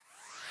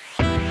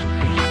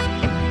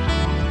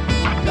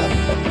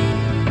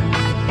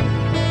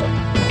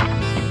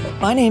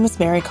My name is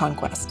Mary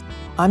Conquest.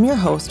 I'm your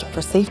host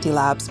for Safety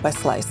Labs by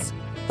Slice,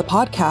 the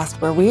podcast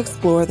where we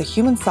explore the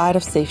human side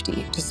of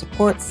safety to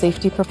support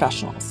safety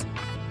professionals.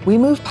 We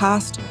move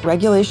past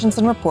regulations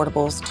and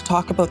reportables to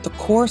talk about the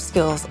core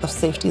skills of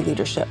safety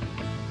leadership: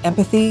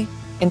 empathy,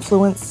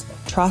 influence,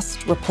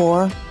 trust,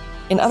 rapport.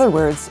 In other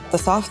words, the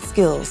soft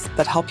skills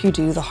that help you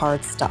do the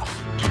hard stuff.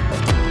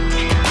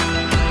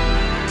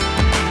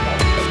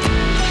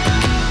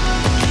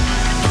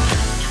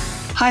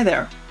 Hi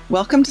there.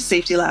 Welcome to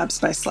Safety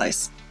Labs by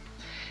Slice.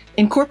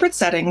 In corporate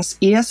settings,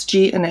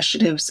 ESG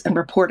initiatives and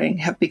reporting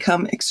have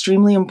become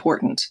extremely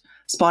important,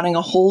 spawning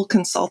a whole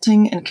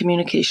consulting and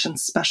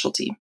communications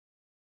specialty.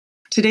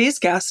 Today's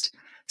guest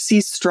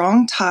sees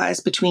strong ties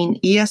between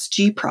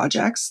ESG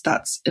projects,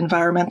 that's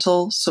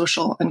environmental,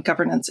 social, and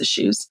governance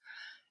issues,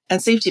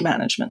 and safety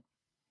management.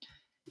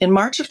 In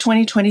March of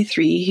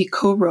 2023, he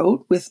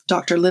co-wrote with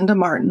Dr. Linda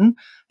Martin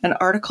an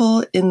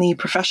article in the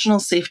Professional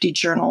Safety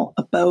Journal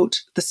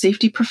about the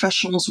safety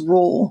professional's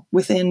role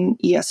within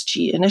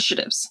ESG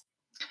initiatives.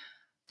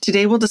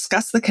 Today, we'll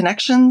discuss the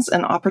connections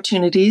and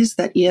opportunities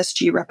that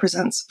ESG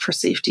represents for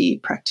safety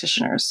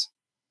practitioners.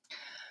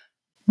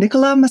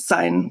 Nicolas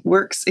Massin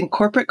works in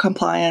corporate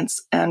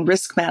compliance and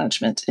risk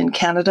management in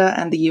Canada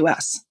and the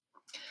US.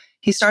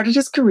 He started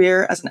his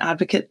career as an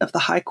advocate of the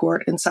High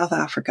Court in South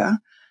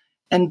Africa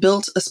and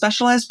built a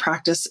specialized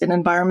practice in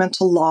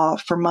environmental law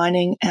for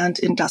mining and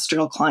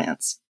industrial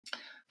clients.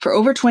 For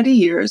over 20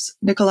 years,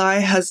 Nikolai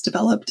has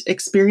developed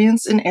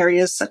experience in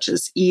areas such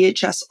as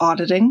EHS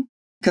auditing,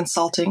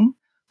 consulting,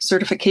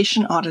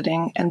 certification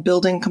auditing, and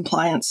building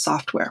compliance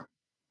software.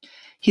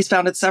 He's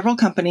founded several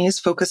companies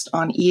focused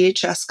on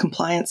EHS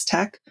compliance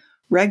tech,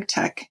 reg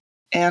tech,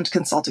 and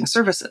consulting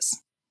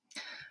services.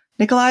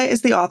 Nikolai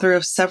is the author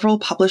of several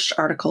published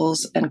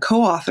articles and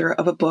co-author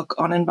of a book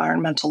on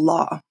environmental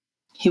law.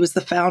 He was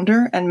the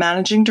founder and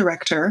managing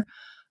director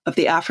of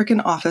the African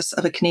office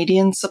of a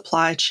Canadian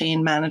supply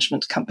chain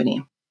management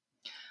company.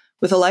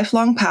 With a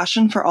lifelong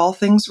passion for all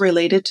things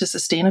related to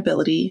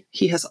sustainability,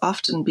 he has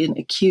often been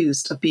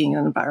accused of being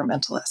an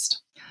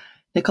environmentalist.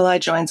 Nikolai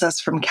joins us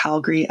from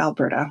Calgary,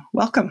 Alberta.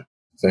 Welcome.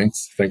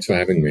 Thanks for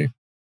having me.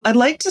 I'd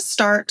like to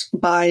start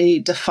by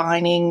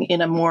defining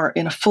in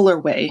a fuller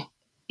way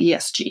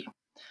ESG.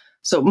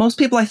 So most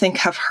people, I think,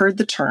 have heard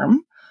the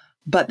term,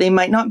 but they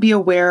might not be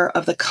aware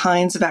of the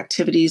kinds of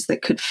activities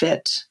that could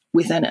fit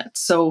within it.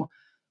 So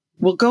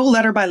we'll go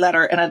letter by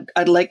letter, and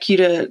I'd like you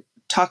to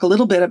talk a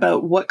little bit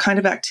about what kind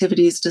of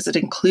activities does it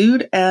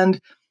include,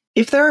 and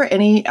if there are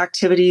any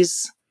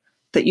activities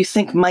that you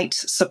think might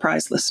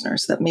surprise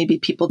listeners that maybe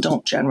people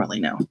don't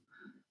generally know.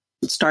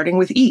 Starting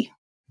with E.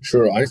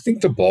 Sure. I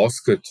think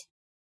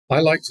I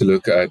like to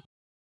look at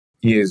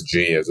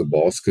ESG as a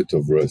basket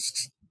of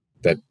risks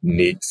that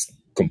needs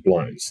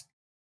compliance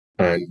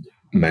and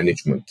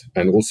management,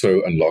 and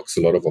also unlocks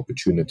a lot of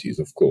opportunities,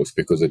 of course,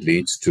 because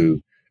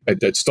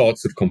it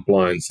starts with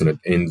compliance and it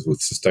ends with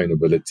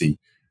sustainability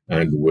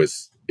and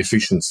with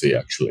efficiency,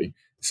 actually.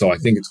 So I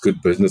think it's good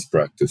business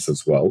practice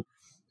as well.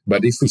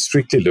 But if we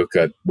strictly look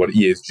at what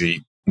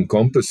ESG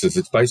encompasses,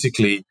 it's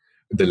basically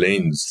the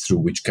lens through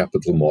which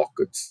capital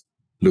markets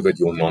look at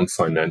your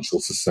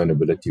non-financial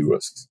sustainability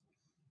risks.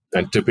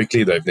 And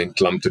typically they've then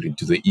clumped it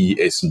into the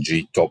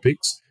ESG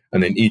topics,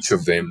 and then each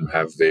of them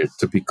have their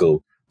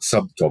typical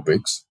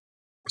subtopics.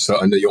 So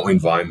under your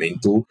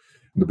environmental,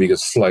 the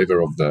biggest flavor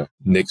of the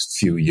next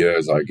few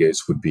years, I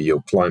guess, would be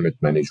your climate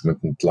management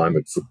and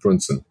climate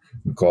footprints and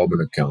carbon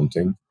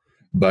accounting.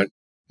 But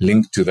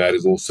linked to that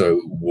is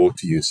also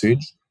water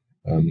usage.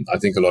 I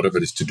think a lot of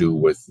it is to do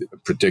with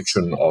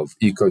protection of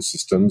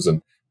ecosystems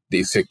and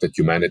the effect that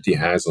humanity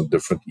has on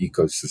different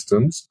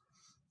ecosystems,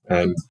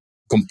 and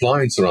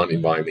compliance around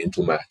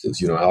environmental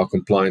matters. How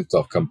compliant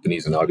are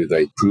companies and how do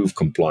they prove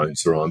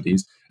compliance around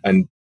these?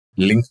 And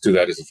linked to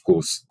that is, of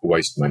course,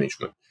 waste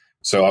management.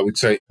 So I would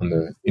say on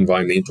the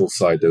environmental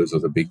side, those are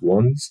the big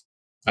ones.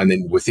 And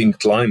then within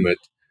climate,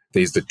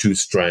 there's the two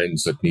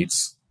strands that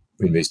needs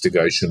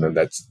investigation, and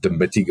that's the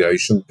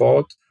mitigation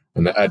part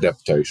and the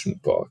adaptation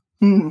part.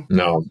 Mm-hmm.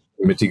 Now,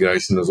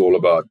 mitigation is all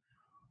about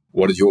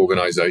what is your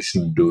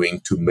organization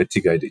doing to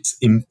mitigate its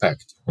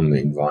impact on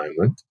the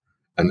environment.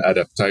 And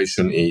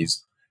adaptation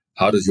is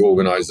how does your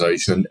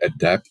organization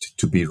adapt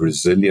to be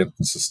resilient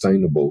and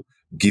sustainable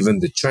given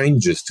the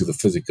changes to the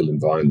physical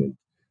environment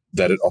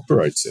that it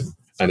operates in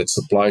and its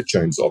supply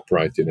chains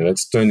operate in. And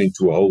it's turned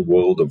into a whole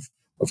world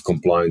of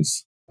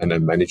compliance and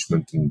then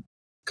management and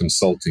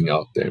consulting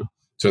out there.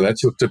 So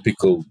that's your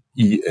typical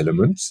E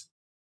elements.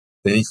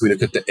 Then if we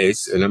look at the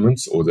S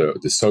elements or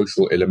the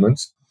social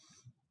elements,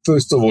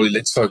 first of all,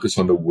 let's focus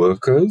on the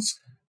workers.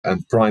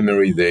 And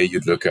primary there,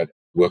 you'd look at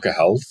worker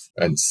health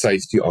and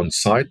safety on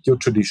site, your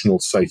traditional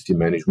safety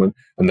management.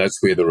 And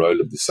that's where the role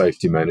of the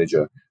safety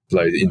manager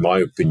in my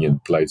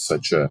opinion, plays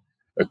such a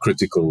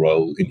critical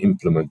role in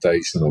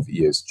implementation of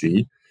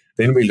ESG.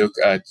 Then we look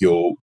at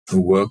your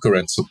worker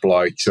and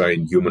supply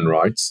chain human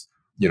rights,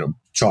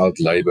 child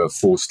labor,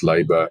 forced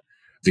labor,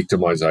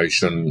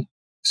 victimization,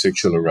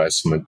 sexual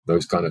harassment,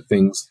 those kind of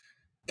things.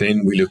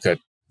 Then we look at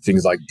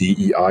things like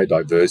DEI,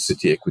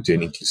 diversity, equity,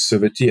 and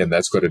inclusivity. And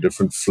that's got a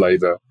different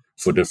flavor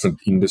for different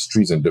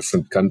industries and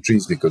different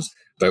countries because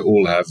they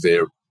all have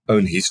their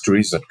own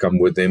histories that come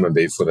with them. And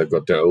therefore, they've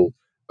got their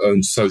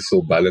own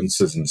social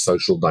balances and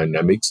social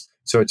dynamics.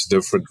 So it's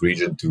different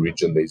region to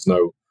region. There's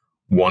no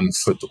one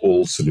fit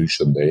all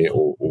solution there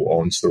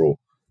or answer or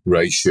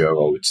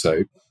ratio, I would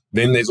say.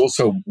 Then there's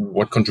also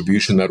what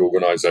contribution that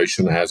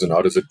organization has and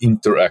how does it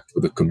interact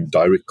with the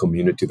direct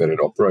community that it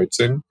operates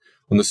in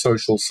on the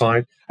social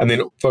side. And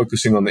then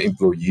focusing on the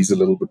employees a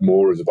little bit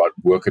more is about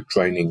worker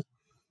training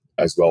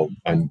as well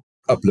and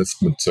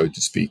upliftment, so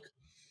to speak.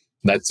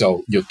 That's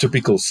your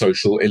typical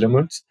social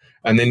element.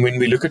 And then when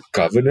we look at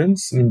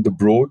governance, the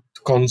broad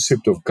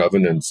concept of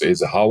governance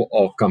is how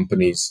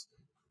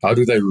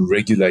do they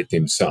regulate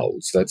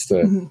themselves? That's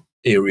the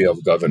area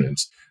of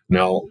governance.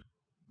 Now,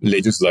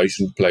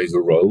 legislation plays a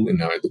role in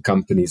how the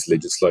company's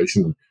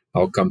legislation,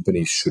 how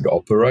companies should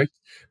operate,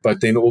 but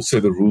then also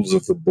the rules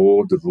of the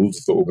board, the rules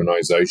of the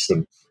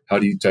organization. How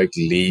do you take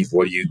leave?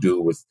 What do you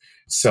do with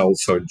cell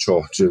phone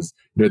charges?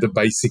 The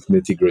basic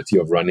nitty-gritty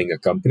of running a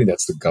company.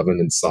 That's the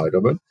governance side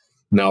of it.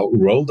 Now,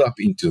 rolled up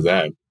into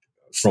that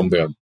from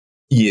the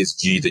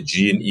ESG, the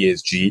G in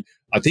ESG,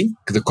 I think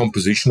the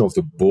composition of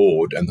the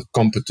board and the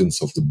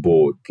competence of the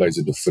board plays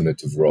a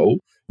definitive role.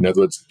 In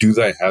other words, do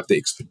they have the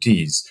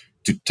expertise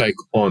to take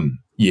on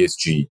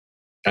ESG?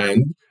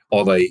 And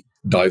are they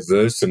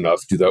diverse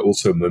enough? Do they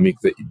also mimic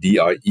the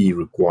DIE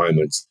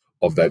requirements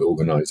of that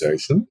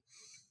organization?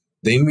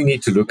 Then we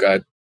need to look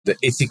at the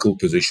ethical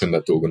position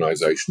that the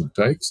organization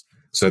takes.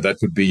 So that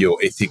would be your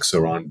ethics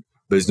around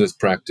business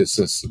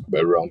practices,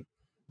 around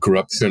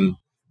corruption,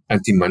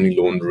 anti-money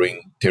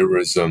laundering,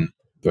 terrorism,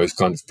 those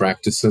kind of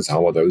practices.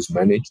 How are those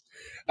managed?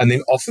 And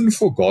then often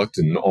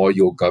forgotten are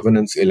your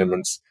governance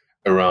elements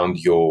around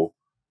your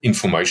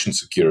information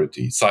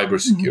security,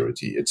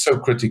 cybersecurity. It's so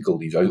critical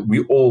these days.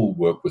 We all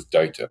work with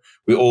data.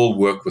 We all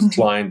work with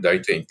client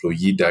data,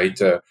 employee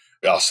data,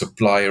 our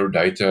supplier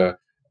data.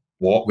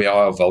 Where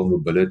are our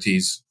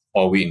vulnerabilities?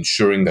 Are we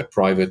ensuring that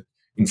private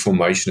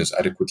information is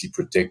adequately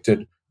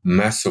protected?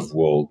 Massive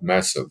world,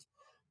 massive.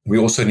 We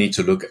also need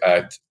to look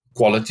at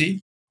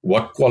quality.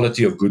 What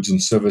quality of goods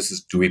and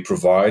services do we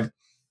provide?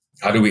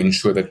 How do we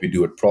ensure that we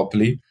do it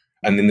properly?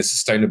 And then the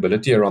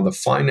sustainability around the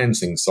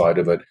financing side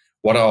of it.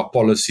 What are our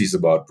policies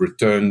about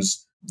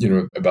returns,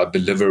 about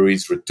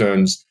deliveries,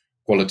 returns,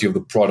 quality of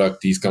the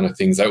product, these kind of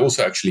things. They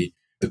also actually,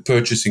 the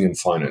purchasing and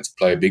finance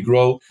play a big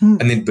role.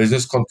 And then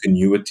business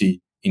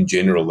continuity in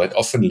general, that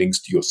often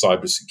links to your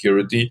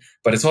cybersecurity.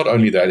 But it's not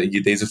only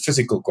that, there's a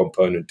physical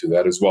component to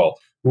that as well.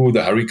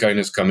 The hurricane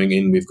is coming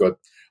in. We've got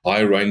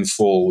high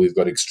rainfall. We've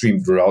got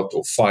extreme drought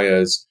or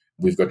fires.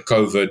 We've got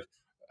COVID.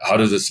 How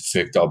does this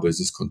affect our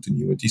business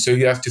continuity? So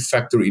you have to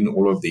factor in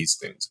all of these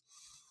things.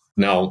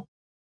 Now,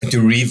 to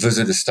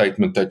revisit a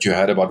statement that you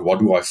had about what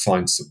do I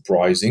find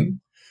surprising,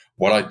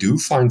 what I do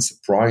find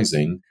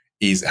surprising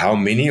is how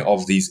many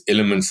of these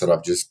elements that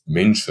I've just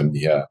mentioned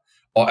here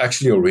are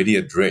actually already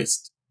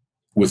addressed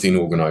within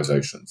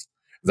organizations.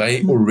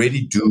 They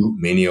already do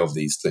many of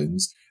these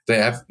things. They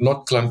have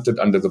not clumped it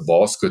under the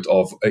basket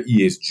of an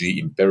ESG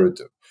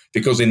imperative.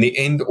 Because in the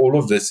end, all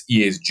of this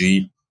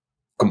ESG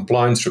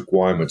compliance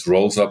requirements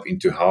rolls up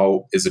into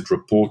how is it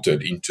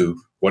reported into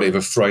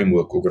whatever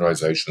framework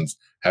organizations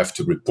have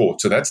to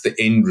report. So that's the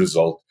end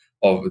result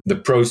of the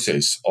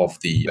process of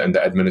the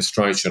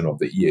administration of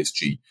the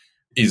ESG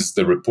is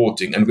the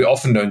reporting. And we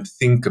often don't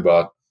think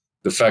about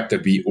the fact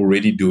that we're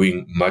already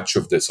doing much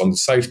of this on the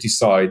safety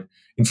side,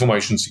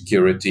 information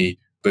security,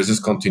 business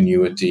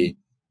continuity,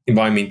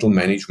 environmental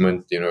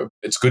management.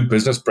 It's good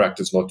business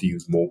practice not to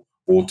use more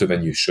water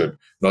than you should,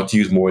 not to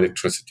use more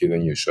electricity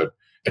than you should.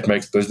 It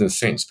makes business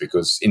sense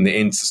because in the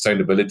end,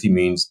 sustainability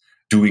means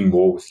doing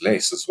more with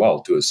less as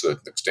well to a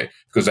certain extent,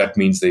 because that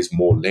means there's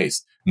more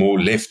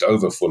left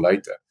over for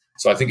later.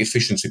 So I think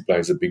efficiency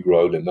plays a big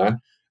role in that.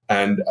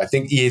 And I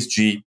think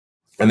ESG,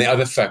 and the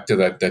other factor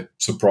that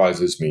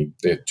surprises me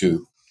there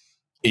too,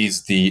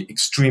 is the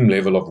extreme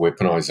level of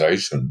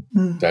weaponization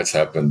that's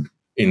happened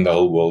in the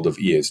whole world of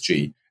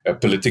ESG, a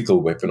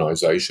political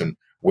weaponization,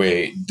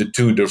 where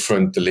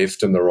the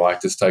left and the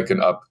right, has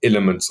taken up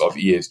elements of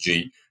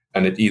ESG,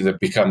 and it either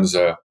becomes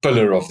a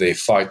pillar of their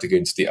fight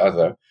against the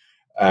other,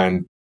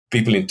 and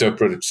people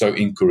interpret it so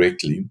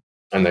incorrectly,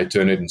 and they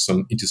turn it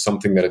into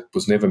something that it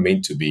was never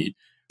meant to be.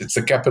 It's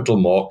the capital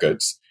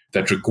markets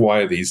that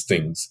require these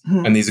things,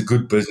 and there's a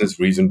good business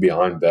reason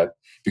behind that,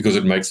 because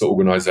it makes the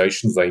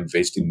organizations they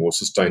invest in more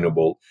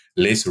sustainable,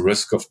 less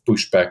risk of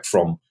pushback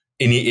from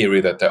any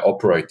area that they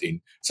operate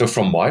in. So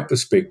from my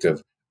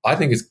perspective, I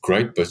think it's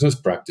great business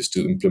practice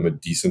to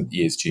implement decent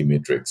ESG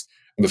metrics.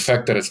 And the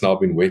fact that it's now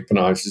been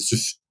weaponized, it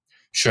just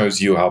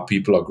shows you how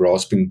people are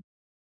grasping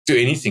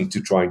to anything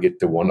to try and get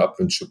the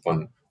one-upmanship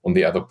on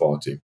the other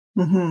party.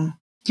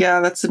 Yeah,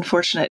 that's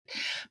unfortunate.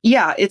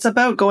 Yeah, it's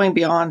about going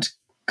beyond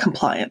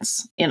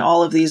compliance in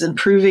all of these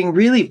and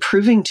really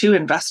proving to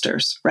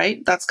investors,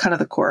 right? That's kind of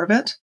the core of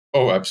it.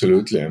 Oh,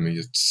 absolutely. I mean,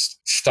 it's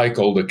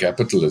stakeholder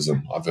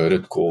capitalism. I've heard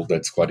it called.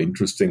 That's quite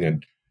interesting.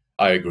 And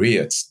I agree.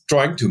 It's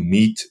trying to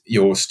meet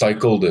your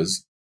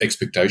stakeholders'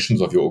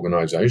 expectations of your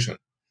organization.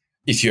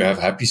 If you have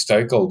happy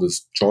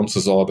stakeholders,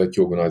 chances are that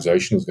your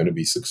organization is going to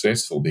be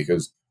successful,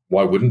 because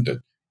why wouldn't it?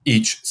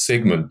 Each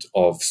segment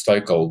of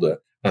stakeholder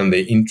and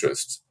their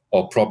interests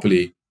are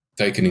properly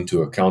taken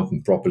into account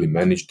and properly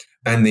managed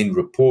and then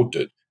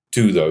reported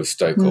to those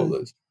Mm.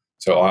 stakeholders.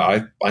 So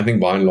I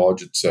think by and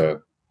large it's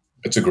a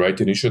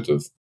great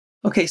initiative.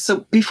 Okay,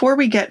 so before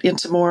we get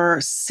into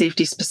more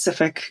safety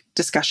specific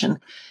discussion,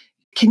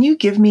 can you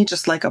give me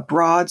just like a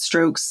broad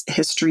strokes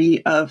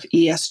history of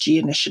ESG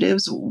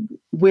initiatives?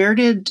 Where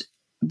did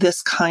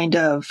this kind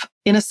of,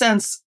 in a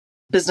sense,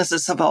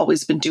 businesses have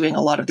always been doing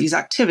a lot of these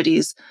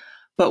activities,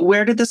 but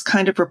where did this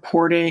kind of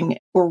reporting,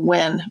 or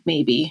when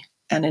maybe,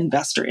 an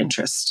investor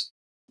interest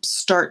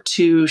start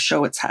to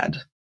show its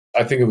head?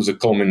 I think it was a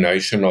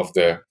culmination of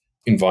the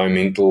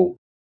environmental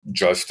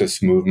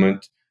justice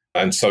movement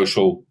and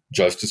social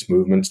justice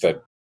movements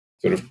that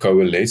sort of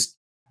coalesced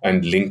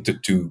and linked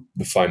it to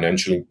the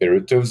financial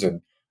imperatives.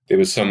 And there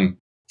was some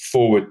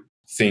forward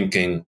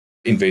thinking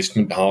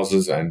investment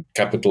houses and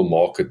capital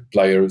market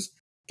players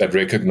that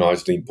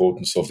recognized the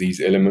importance of these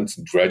elements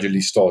and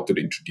gradually started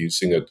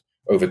introducing it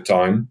over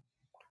time.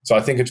 So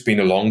I think it's been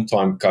a long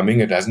time coming.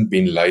 It hasn't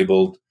been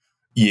labeled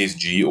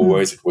ESG Mm.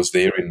 always. It was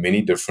there in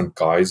many different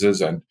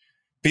guises. And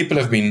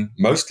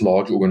most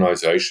large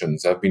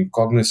organizations have been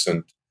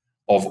cognizant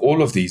of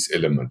all of these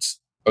elements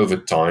over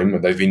time,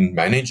 and they've been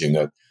managing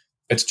it.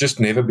 It's just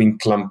never been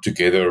clumped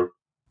together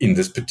in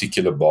this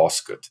particular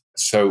basket.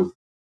 So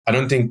I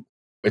don't think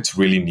it's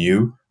really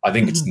new. I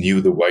think it's Mhm.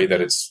 new the way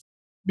that it's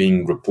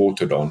being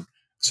reported on.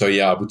 So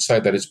yeah, I would say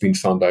that it's been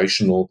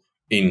foundational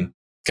in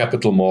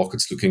capital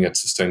markets looking at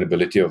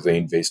sustainability of their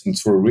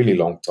investments for a really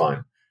long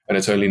time. And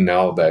it's only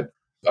now that,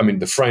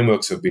 the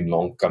frameworks have been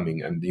long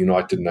coming, and the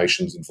United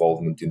Nations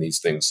involvement in these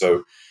things.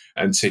 So,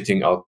 and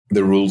setting out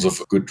the rules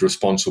of good,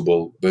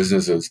 responsible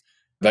businesses,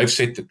 they've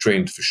set the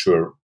trend for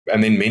sure.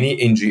 And then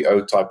many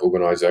NGO type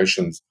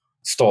organizations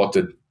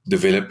started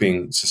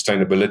developing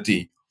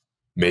sustainability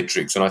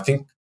metrics. And I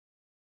think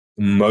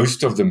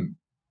most of the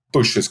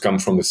push has come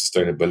from the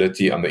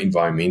sustainability and the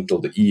environmental,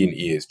 the E in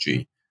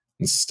ESG,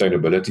 the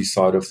sustainability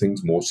side of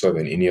things more so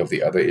than any of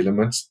the other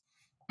elements.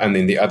 And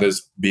then the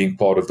others being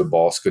part of the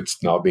baskets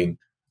now being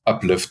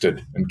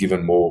uplifted and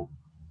given more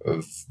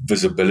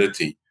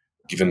visibility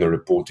given the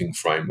reporting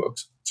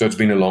frameworks. So it's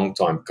been a long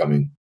time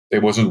coming.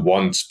 There wasn't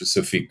one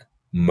specific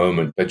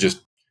moment that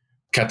just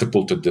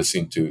catapulted this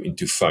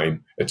into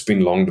fame. It's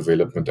been long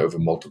development over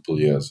multiple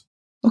years.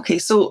 Okay,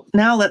 so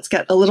now let's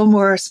get a little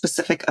more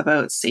specific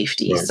about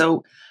safety. Right.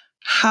 So,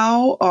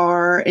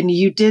 and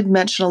you did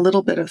mention a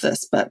little bit of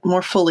this, but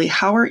more fully,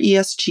 how are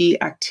ESG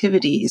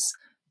activities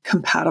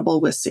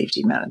compatible with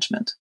safety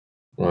management?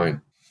 Right.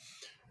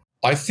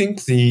 I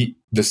think the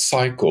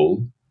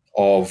cycle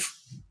of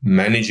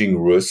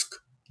managing risk,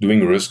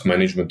 doing risk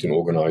management in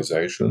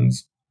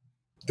organizations,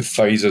 the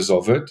phases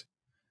of it,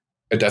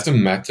 it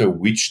doesn't matter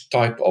which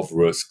type of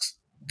risks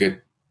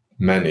get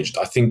managed.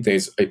 I think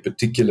there's a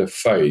particular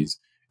phase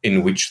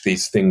in which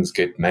these things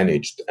get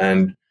managed.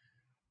 And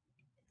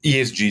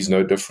ESG is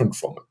no different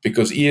from it,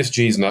 because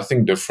ESG is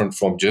nothing different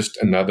from just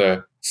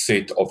another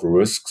set of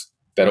risks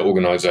that an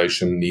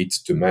organization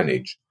needs to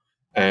manage.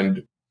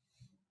 And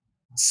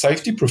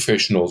safety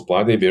professionals,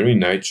 by their very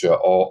nature,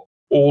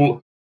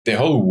 their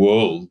whole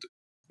world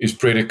is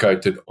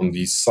predicated on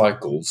these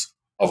cycles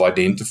of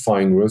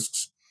identifying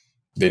risks,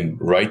 then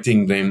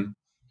rating them,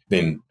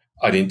 then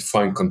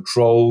identifying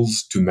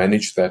controls to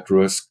manage that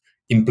risk,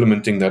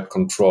 implementing that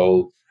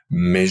control,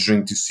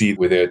 measuring to see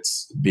whether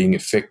it's being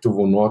effective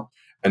or not,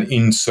 and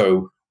in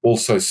so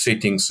also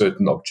setting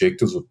certain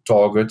objectives or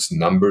targets,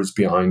 numbers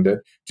behind it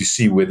to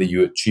see whether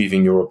you're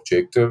achieving your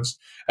objectives,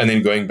 and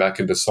then going back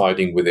and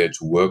deciding whether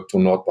it's worked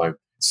or not by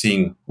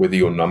seeing whether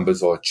your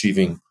numbers are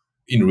achieving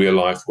in real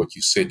life what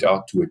you set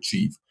out to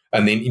achieve,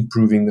 and then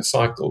improving the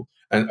cycle.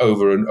 And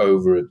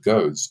over it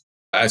goes.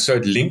 So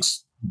it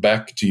links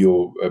back to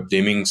your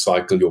Deming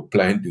cycle, your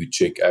plan, do,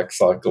 check, act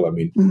cycle.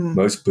 Mhm.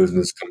 Most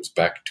business comes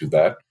back to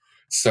that.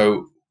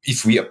 So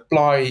if we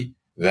apply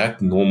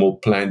that normal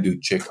plan, do,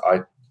 check,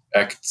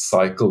 act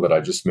cycle that I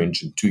just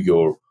mentioned to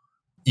your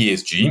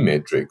ESG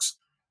metrics,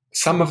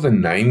 some of the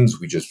names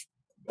we just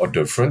are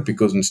different,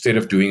 because instead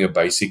of doing a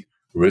basic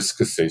risk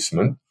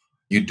assessment,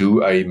 you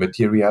do a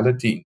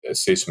materiality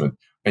assessment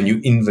and you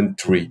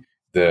inventory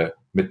the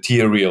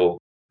material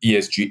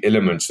ESG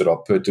elements that are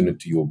pertinent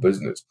to your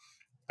business.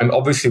 And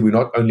obviously, we're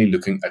not only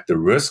looking at the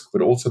risk,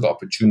 but also the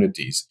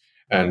opportunities.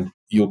 And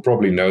you'll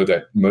probably know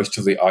that most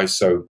of the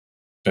ISO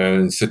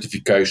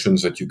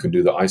certifications that you can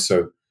do, the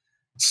ISO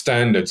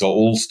standards, are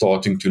all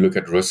starting to look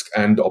at risk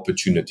and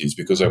opportunities,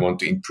 because they want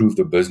to improve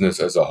the business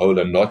as a whole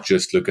and not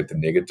just look at the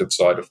negative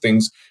side of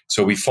things.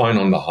 So we find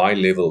on the high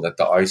level that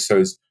the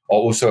ISOs are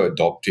also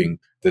adopting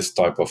this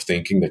type of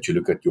thinking, that you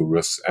look at your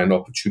risks and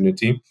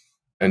opportunity.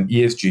 And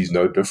ESG is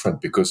no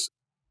different, because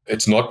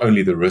it's not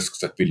only the risks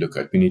that we look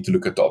at. We need to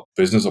look at the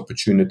business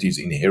opportunities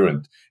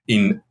inherent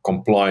in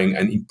complying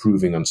and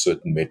improving on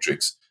certain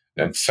metrics.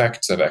 And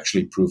facts have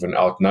actually proven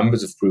out,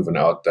 numbers have proven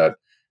out that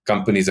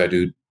companies that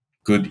do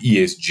good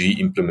ESG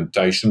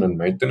implementation and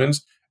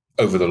maintenance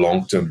over the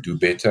long term do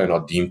better and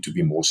are deemed to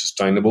be more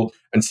sustainable,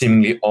 and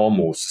seemingly are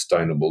more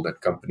sustainable than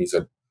companies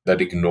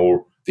that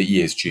ignore the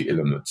ESG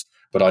elements.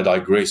 But I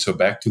digress. So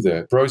back to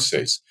the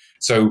process.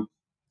 So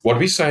what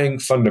we're saying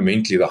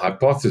fundamentally, the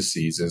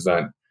hypothesis is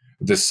that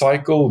the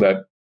cycle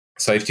that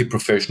safety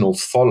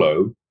professionals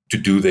follow to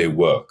do their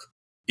work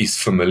is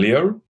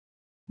familiar.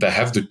 They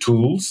have the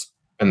tools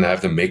and they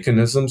have the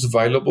mechanisms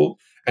available.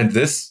 And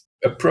this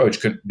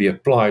approach can be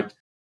applied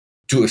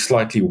to a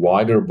slightly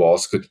wider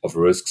basket of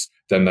risks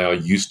than they are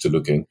used to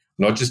looking,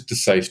 not just the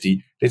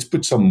safety. Let's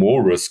put some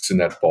more risks in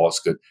that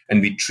basket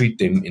and we treat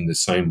them in the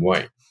same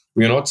way.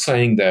 We are not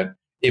saying that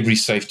every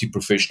safety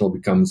professional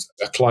becomes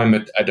a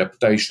climate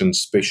adaptation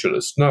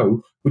specialist.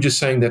 No, we're just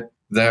saying that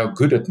they are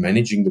good at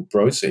managing the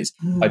process,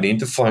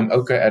 identifying,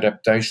 okay,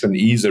 adaptation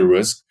is a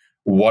risk.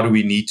 What do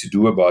we need to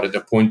do about it?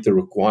 Appoint the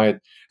required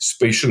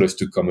specialist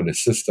to come and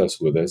assist us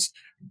with this,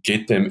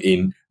 get them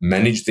in,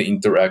 manage the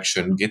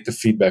interaction, get the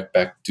feedback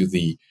back to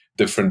the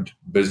different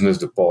business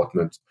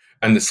departments.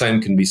 And the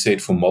same can be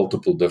said for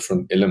multiple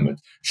different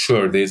elements.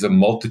 Sure, there's a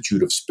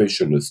multitude of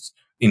specialists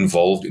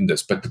involved in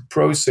this, but the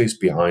process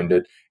behind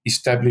it,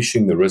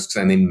 establishing the risks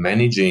and then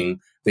managing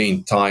the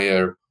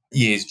entire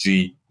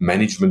ESG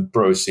management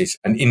process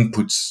and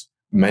inputs,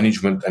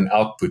 management and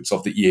outputs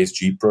of the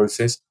ESG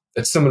process,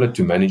 that's similar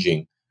to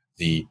managing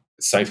the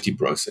safety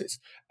process.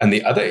 And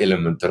the other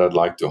element that I'd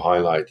like to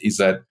highlight is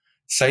that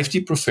safety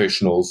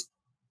professionals,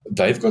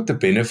 they've got the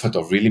benefit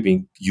of really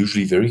being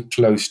usually very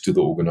close to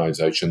the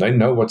organization. They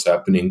know what's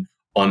happening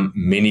on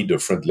many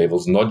different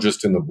levels, not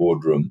just in the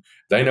boardroom.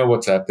 They know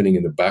what's happening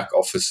in the back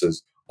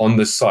offices, on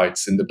the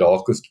sites, in the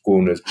darkest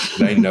corners.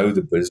 They know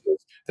the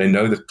business. They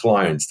know the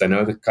clients. They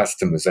know the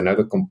customers. They know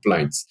the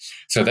complaints.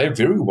 So they're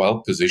very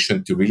well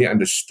positioned to really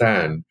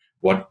understand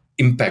what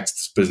impacts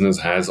this business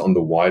has on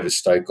the wider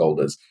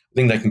stakeholders. I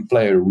think they can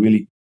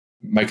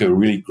make a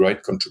really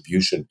great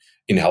contribution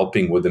in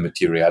helping with the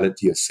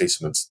materiality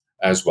assessments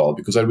as well,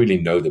 because I really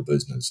know the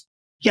business.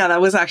 Yeah,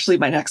 that was actually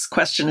my next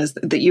question, is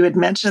that you had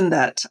mentioned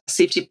that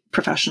safety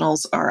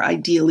professionals are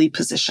ideally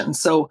positioned.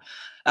 So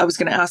I was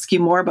going to ask you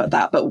more about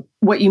that, but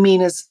what you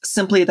mean is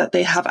simply that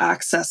they have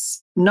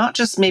access, not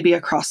just maybe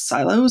across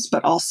silos,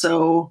 but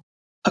also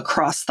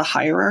across the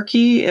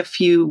hierarchy, if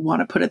you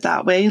want to put it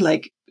that way,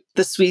 like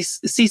the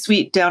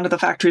C-suite down to the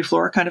factory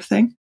floor kind of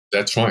thing?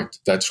 That's right.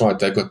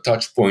 They've got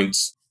touch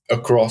points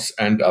across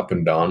and up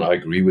and down. I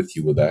agree with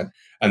you with that.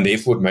 And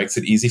therefore, it makes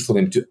it easy for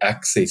them to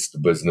access the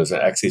business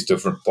and access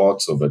different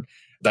parts of it.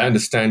 They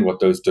understand what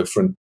those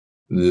different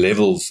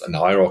levels and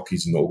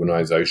hierarchies in the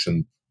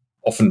organization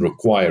often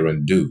require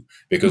and do,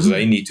 because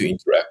they need to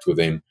interact with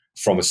them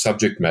from a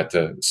subject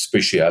matter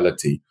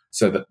speciality,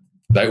 so that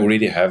they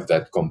already have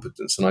that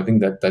competence. And I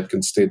think that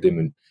can stand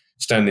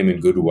them in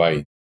good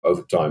way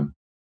over time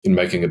in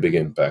making a big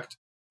impact.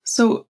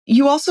 So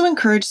you also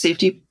encourage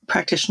safety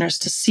practitioners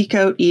to seek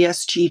out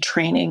ESG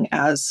training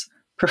as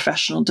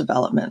professional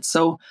development.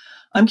 So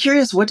I'm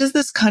curious, what does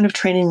this kind of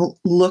training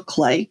look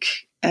like,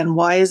 and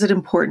why is it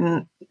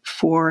important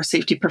for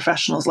safety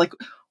professionals? Like,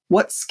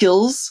 what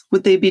skills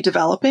would they be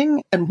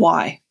developing, and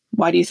why?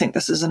 Why do you think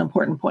this is an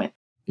important point?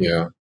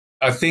 Yeah,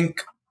 I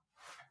think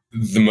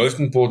the most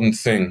important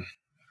thing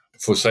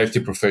for safety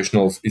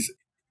professionals is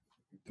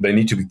they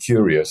need to be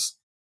curious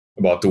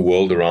about the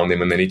world around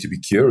them, and they need to be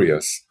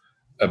curious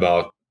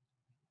about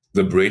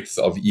the breadth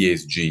of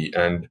ESG.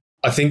 And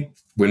I think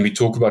when we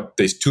talk about,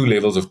 there's two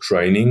levels of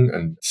training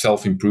and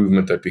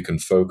self-improvement that we can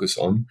focus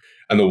on.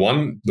 And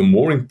the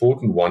more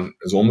important one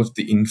is almost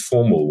the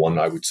informal one,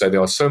 I would say.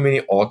 There are so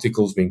many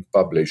articles being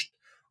published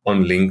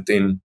on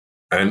LinkedIn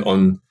and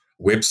on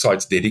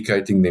websites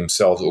dedicating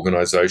themselves,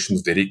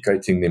 organizations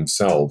dedicating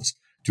themselves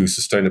to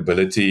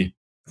sustainability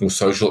or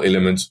social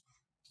elements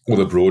or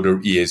the broader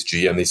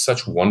ESG. And there's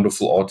such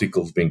wonderful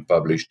articles being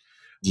published.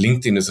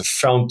 LinkedIn is a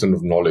fountain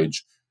of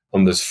knowledge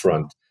on this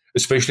front,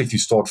 especially if you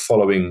start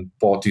following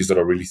parties that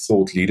are really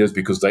thought leaders,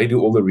 because they do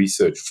all the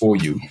research for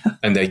you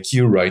and they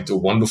curate a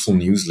wonderful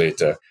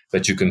newsletter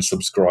that you can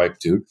subscribe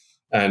to.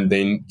 And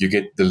then you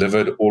get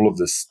delivered all of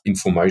this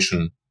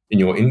information in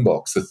your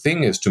inbox. The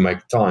thing is to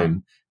make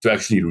time to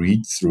actually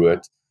read through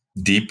it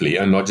deeply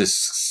and not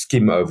just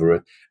skim over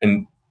it,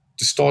 and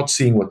to start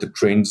seeing what the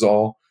trends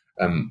are,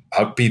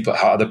 how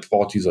other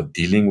parties are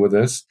dealing with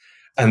this.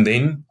 And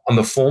then on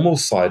the formal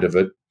side of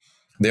it,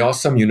 there are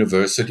some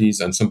universities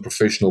and some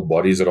professional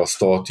bodies that are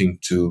starting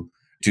to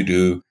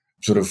do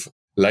sort of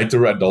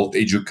later adult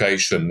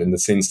education, in the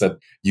sense that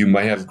you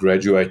may have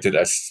graduated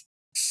as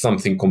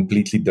something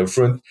completely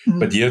different,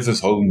 but here's this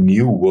whole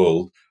new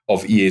world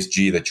of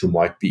ESG that you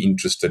might be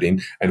interested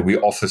in, and we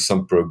offer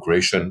some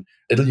progression.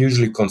 It'll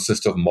usually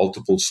consist of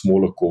multiple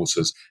smaller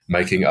courses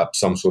making up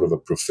some sort of a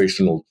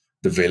professional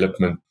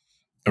development.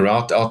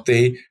 Out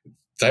there,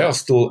 they are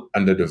still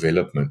under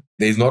development.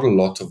 There's not a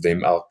lot of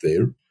them out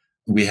there.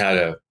 We had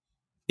an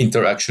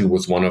interaction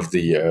with one of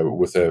the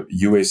with a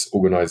US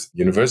organized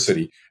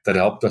university that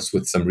helped us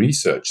with some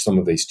research. Some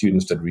of their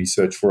students did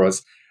research for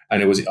us,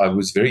 and I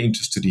was very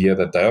interested to hear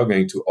that they are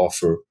going to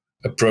offer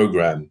a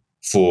program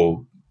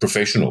for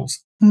professionals.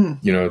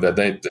 That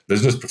the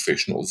business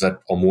professionals that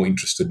are more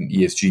interested in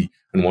ESG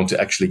and want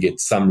to actually get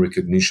some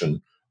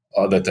recognition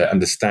that they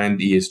understand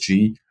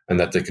ESG and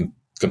that they can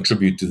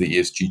contribute to the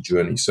ESG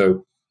journey.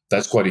 So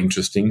that's quite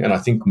interesting. And I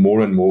think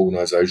more and more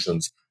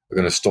organizations are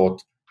going to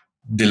start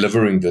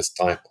delivering this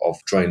type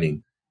of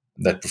training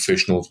that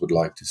professionals would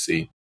like to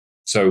see.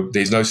 So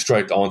there's no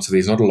straight answer.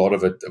 There's not a lot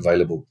of it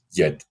available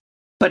yet.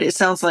 But it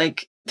sounds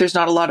like there's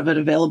not a lot of it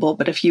available.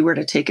 But if you were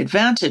to take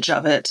advantage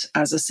of it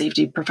as a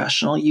safety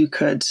professional, you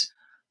could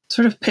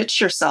sort of pitch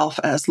yourself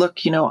as, look,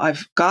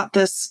 I've got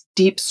this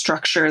deep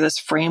structure, this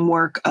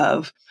framework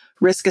of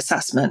risk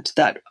assessment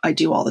that I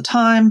do all the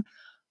time.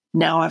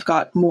 Now I've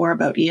got more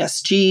about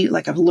ESG,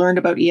 like I've learned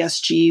about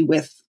ESG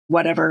with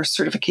whatever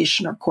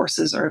certification or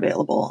courses are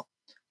available.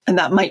 And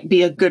that might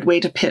be a good way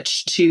to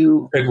pitch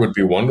to. It would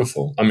be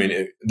wonderful. I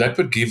mean, that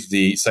would give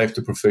the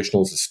safety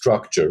professionals a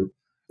structure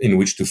in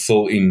which to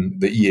fill in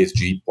the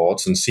ESG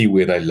parts and see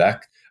where they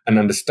lack and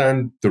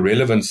understand the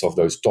relevance of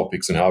those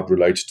topics and how it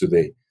relates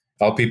to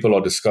how people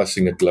are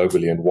discussing it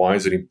globally and why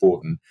is it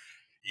important.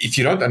 If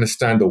you don't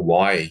understand the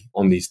why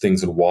on these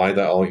things and why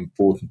they are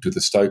important to the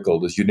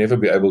stakeholders, you'll never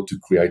be able to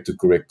create the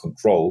correct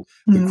control,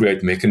 to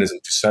create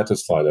mechanisms to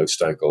satisfy those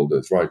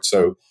stakeholders, right?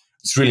 So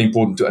it's really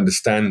important to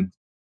understand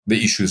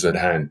the issues at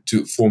hand,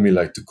 to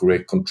formulate the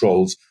correct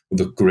controls,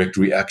 the correct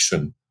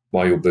reaction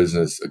by your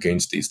business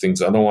against these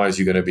things. Otherwise,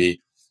 you're going to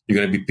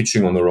be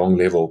pitching on the wrong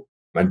level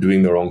and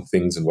doing the wrong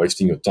things and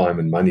wasting your time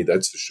and money,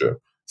 that's for sure.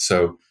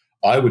 So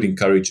I would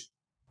encourage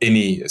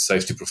any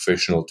safety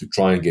professional to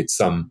try and get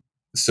some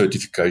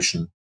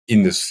certification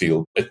in this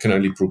field. It can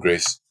only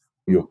progress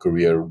your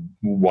career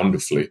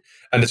wonderfully.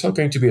 And it's not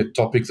going to be a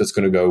topic that's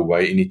going to go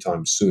away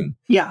anytime soon.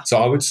 Yeah. So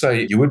I would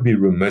say you would be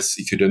remiss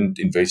if you didn't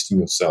invest in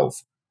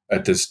yourself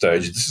at this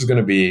stage. This is going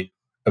to be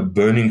a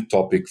burning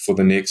topic for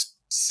the next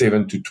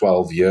 7 to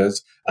 12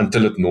 years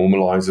until it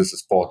normalizes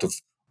as part of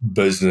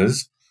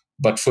business.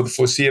 But for the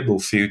foreseeable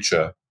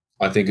future,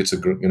 I think it's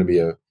going to be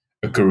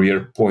a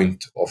career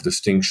point of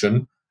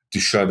distinction to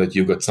show that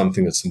you've got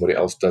something that somebody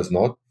else does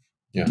not.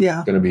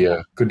 Yeah. Going to be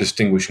a good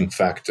distinguishing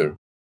factor.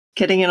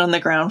 Getting in on the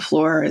ground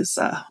floor is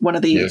one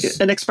of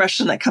an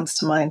expression that comes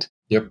to mind.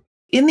 Yep.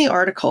 In the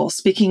article,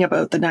 speaking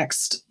about the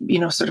next,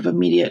 sort of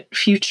immediate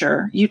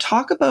future, you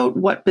talk about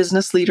what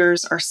business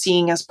leaders are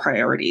seeing as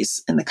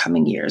priorities in the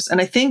coming years.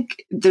 And I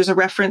think there's a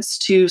reference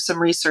to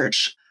some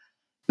research,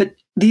 but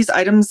these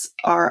items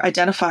are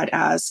identified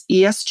as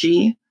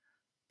ESG,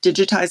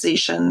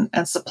 digitization,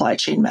 and supply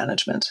chain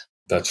management.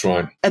 That's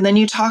right. And then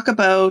you talk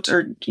about,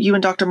 or you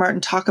and Dr. Martin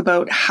talk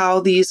about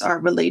how these are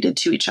related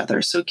to each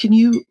other. So can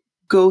you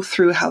go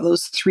through how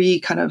those three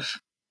kind of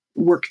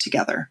work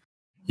together?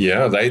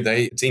 Yeah,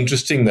 it's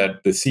interesting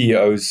that the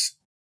CEOs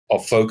are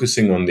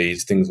focusing on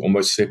these things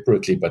almost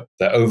separately, but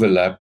they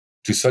overlap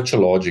to such a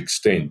large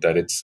extent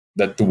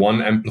that the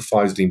one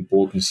amplifies the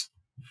importance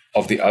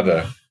of the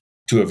other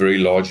to a very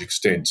large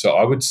extent. So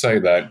I would say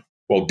that,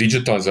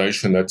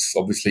 digitization, that's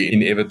obviously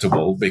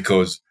inevitable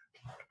because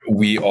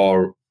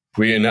we're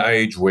in an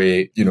age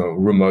where,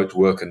 remote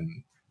work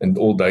and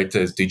all data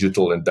is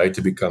digital and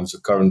data becomes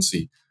a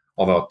currency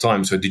of our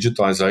time. So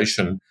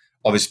digitization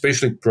of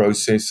especially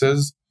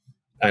processes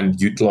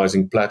and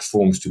utilizing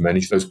platforms to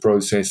manage those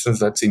processes,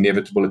 that's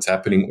inevitable. It's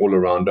happening all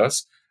around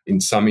us, in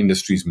some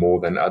industries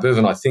more than others.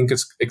 And I think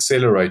it's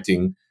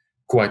accelerating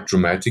quite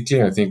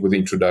dramatically. I think with the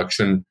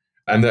introduction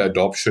and the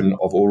adoption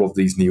of all of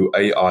these new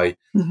AI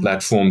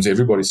platforms,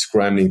 everybody's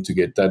scrambling to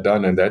get that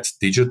done. And that's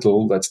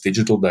digital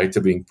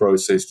data being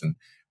processed and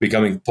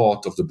becoming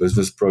part of the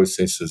business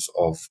processes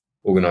of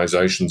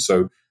organizations.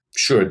 So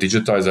sure,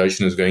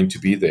 digitization is going to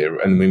be there.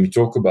 And when we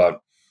talk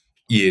about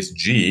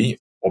ESG,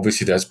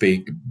 obviously that's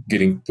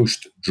getting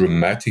pushed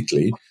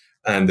dramatically.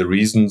 And the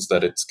reasons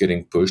that it's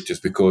getting pushed is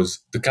because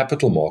the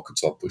capital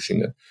markets are pushing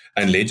it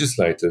and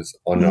legislators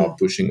are now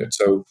pushing it.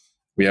 So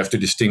we have to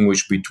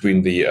distinguish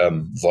between the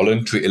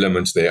voluntary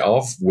elements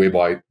thereof,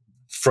 whereby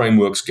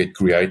frameworks get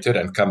created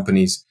and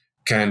companies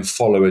can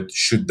follow it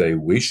should they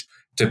wish.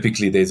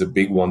 Typically, there's a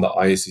big one. The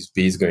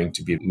ISSB is going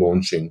to be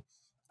launching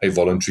a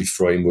voluntary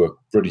framework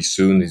pretty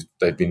soon.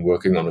 They've been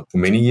working on it for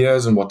many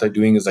years. And what they're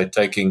doing is they're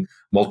taking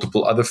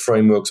multiple other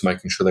frameworks,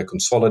 making sure they're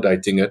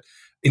consolidating it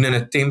in an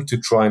attempt to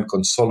try and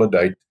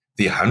consolidate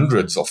the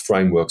hundreds of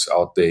frameworks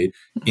out there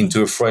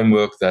into a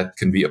framework that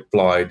can be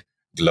applied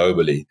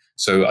globally.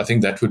 So I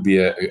think that would be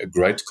a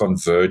great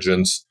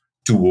convergence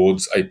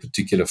towards a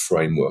particular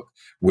framework.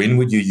 When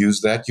would you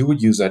use that? You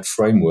would use that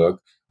framework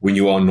when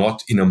you are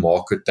not in a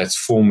market that's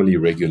formally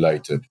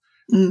regulated.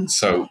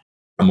 So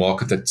a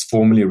market that's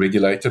formally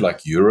regulated,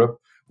 like Europe,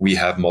 we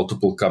have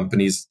multiple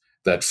companies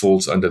that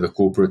falls under the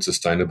corporate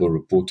sustainable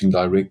reporting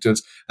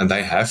directives, and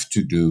they have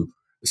to do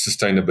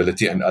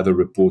sustainability and other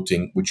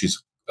reporting, which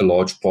is a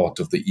large part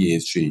of the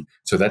ESG.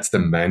 So that's the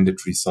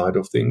mandatory side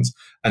of things.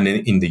 And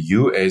then in the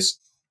US,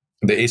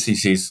 The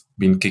SEC's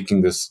been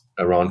kicking this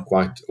around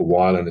quite a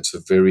while, and it's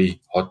a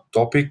very hot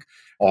topic.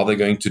 Are they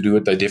going to do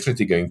it? They're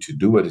definitely going to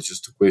do it. It's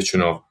just a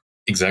question of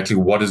exactly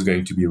what is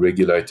going to be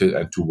regulated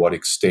and to what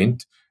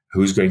extent,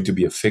 who's going to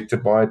be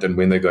affected by it, and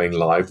when they're going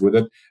live with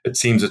it. It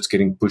seems it's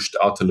getting pushed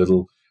out a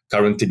little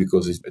currently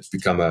because it's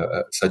become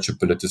such a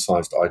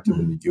politicized item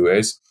in the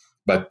US.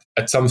 But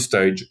at some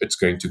stage, it's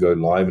going to go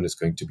live and it's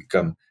going to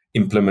become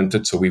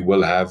implemented. So we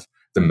will have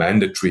the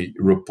mandatory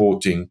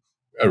reporting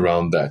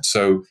around that.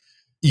 So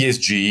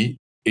ESG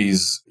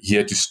is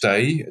here to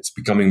stay. It's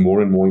becoming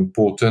more and more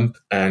important.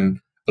 And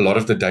a lot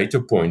of the data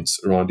points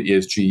around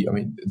ESG, I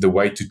mean, the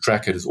way to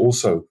track it is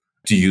also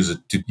to use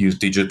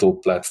digital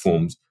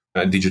platforms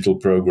and digital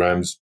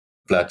programs,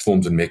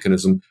 platforms and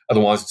mechanisms.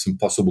 Otherwise, it's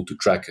impossible to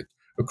track it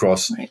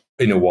across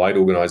in a wide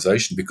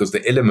organization because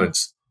the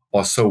elements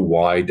are so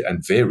wide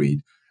and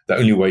varied. The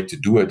only way to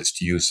do it is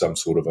to use some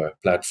sort of a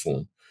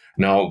platform.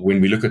 Now,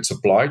 when we look at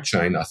supply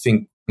chain, I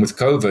think with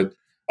COVID,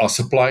 our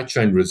supply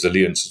chain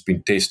resilience has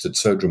been tested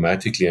so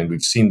dramatically, and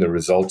we've seen the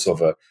results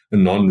of a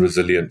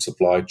non-resilient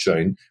supply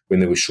chain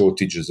when there were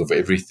shortages of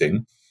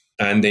everything.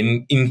 And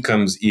then in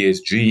comes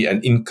ESG,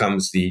 and in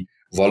comes the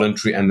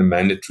voluntary and the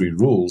mandatory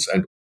rules.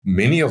 And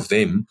many of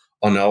them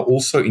are now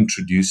also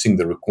introducing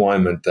the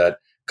requirement that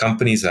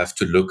companies have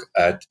to look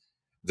at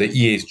the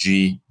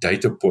ESG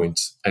data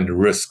points and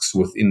risks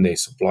within their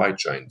supply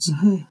chains,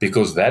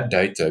 because that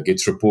data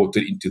gets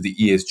reported into the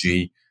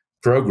ESG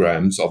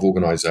programs of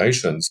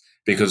organizations,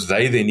 because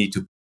they then need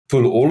to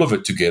pull all of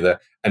it together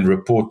and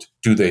report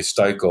to their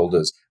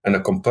stakeholders. And a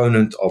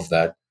component of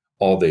that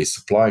are their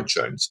supply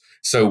chains.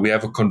 So we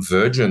have a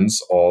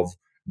convergence of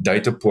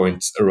data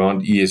points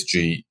around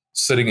ESG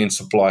sitting in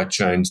supply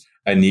chains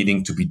and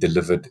needing to be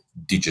delivered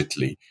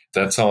digitally.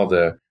 That's how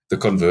the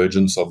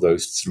convergence of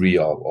those three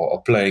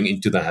are playing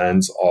into the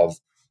hands of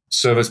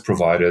service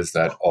providers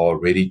that are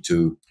ready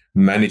to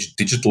manage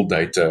digital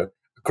data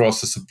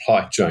across the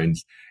supply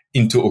chains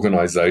into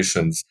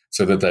organizations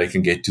so that they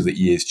can get to the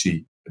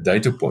ESG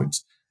data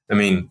points. I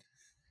mean,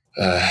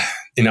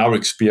 in our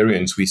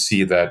experience, we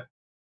see that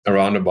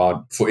around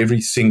about for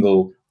every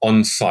single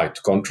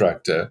on-site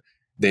contractor,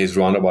 there's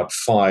around about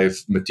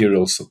 5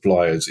 material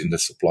suppliers in the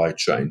supply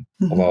chain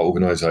of our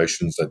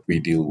organizations that we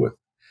deal with.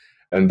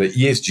 And the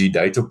ESG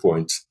data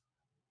points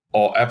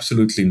are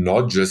absolutely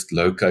not just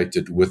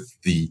located with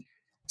the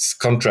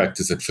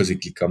contractors that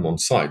physically come on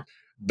site.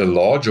 The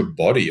larger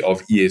body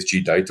of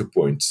ESG data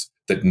points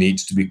that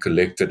needs to be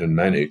collected and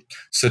managed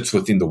sits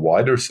within the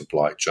wider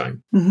supply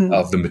chain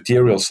of the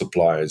material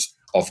suppliers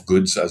of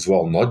goods as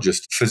well, not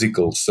just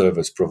physical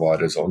service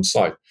providers on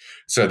site.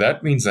 So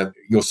that means that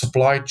your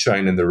supply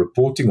chain and the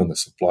reporting on the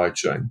supply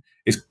chain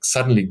is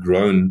suddenly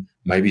grown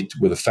maybe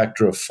with a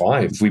factor of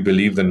 5, if we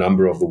believe the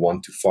number of the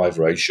 1-to-5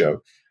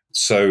 ratio.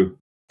 So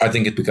I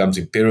think it becomes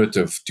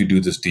imperative to do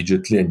this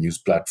digitally and use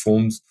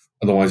platforms.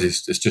 Otherwise,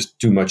 it's just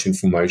too much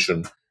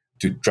information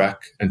to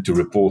track and to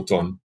report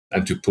on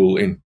and to pull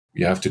in.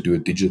 You have to do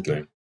it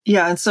digitally.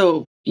 Yeah. And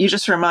so you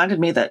just reminded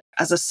me that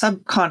as a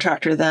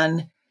subcontractor,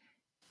 then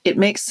it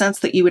makes sense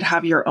that you would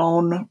have your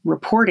own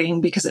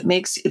reporting, because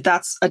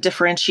that's a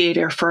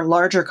differentiator for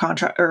larger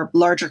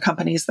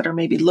companies that are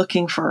maybe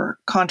looking for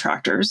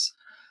contractors.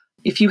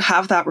 If you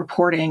have that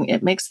reporting,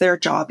 it makes their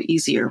job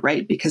easier,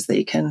 right? Because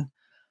they can,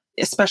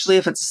 especially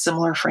if it's a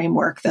similar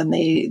framework, then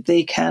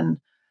they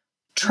can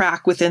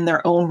track within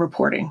their own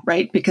reporting,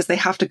 right? Because they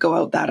have to go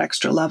out that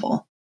extra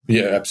level.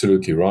 Yeah,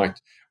 absolutely right.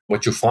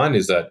 What you find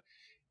is that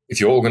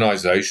if your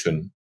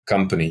organization,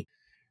 company,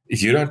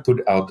 if you don't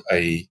put out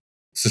a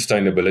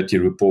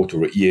sustainability report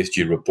or an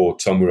ESG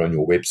report somewhere on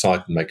your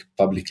website and make it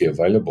publicly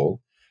available,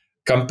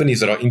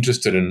 companies that are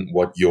interested in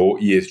what your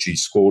ESG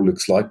score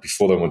looks like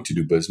before they want to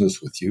do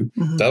business with you,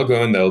 they'll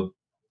go and they'll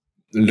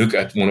look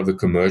at one of the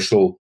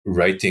commercial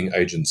rating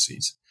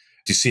agencies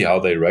to see how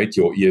they rate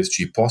your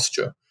ESG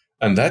posture.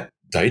 And that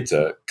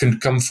data can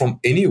come from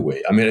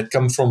anywhere. I mean, it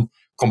comes from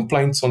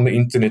complaints on the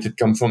internet. It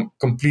comes from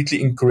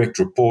completely incorrect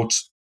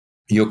reports.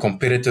 Your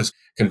competitors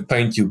can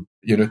paint you,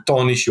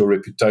 tarnish your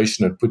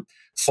reputation and put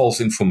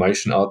false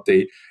information out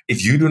there.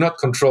 If you do not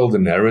control the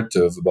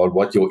narrative about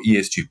what your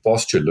ESG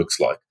posture looks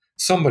like,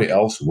 somebody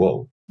else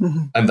will.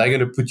 And they're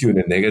going to put you in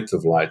a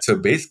negative light. So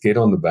best get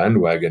on the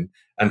bandwagon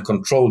and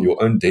control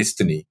your own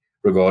destiny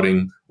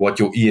regarding what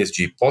your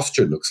ESG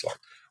posture looks like.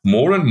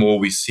 More and more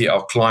we see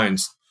our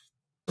clients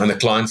and the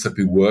clients that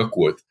we work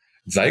with,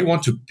 they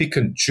want to pick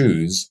and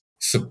choose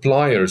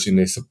suppliers in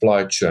their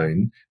supply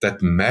chain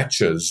that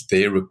matches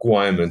their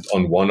requirement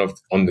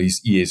on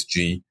these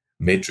ESG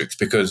metrics,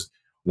 because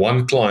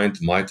one client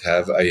might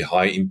have a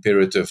high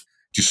imperative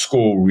to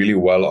score really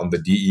well on the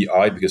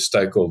DEI because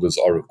stakeholders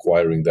are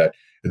requiring that.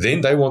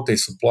 Then they want their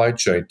supply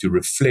chain to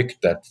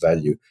reflect that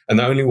value, and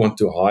they only want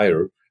to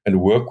hire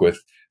and work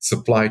with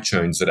supply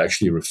chains that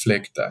actually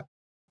reflect that.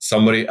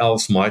 Somebody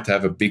else might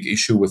have a big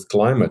issue with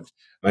climate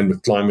and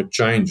with climate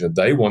change, and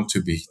they want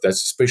to be,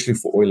 that's especially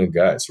for oil and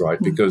gas, right?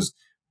 Because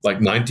like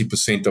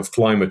 90% of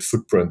climate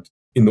footprint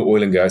in the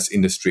oil and gas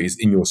industry is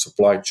in your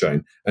supply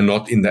chain and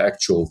not in the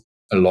actual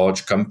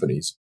large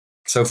companies.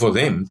 So for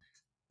them,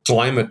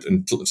 climate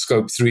and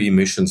scope 3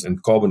 emissions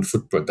and carbon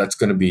footprint, that's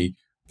going to be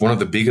one of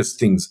the biggest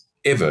things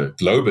ever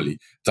globally.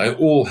 They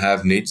all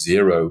have net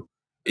zero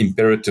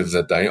imperatives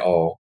that they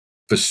are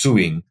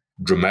pursuing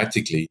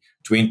dramatically.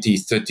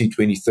 2030,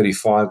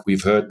 2035,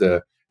 we've heard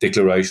the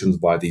declarations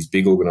by these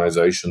big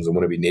organizations that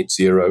want to be net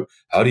zero.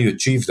 How do you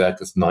achieve that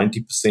with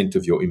 90%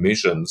 of your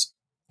emissions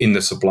in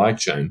the supply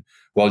chain?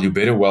 Well, you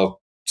better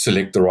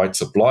select the right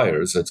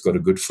suppliers that's got a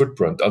good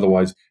footprint.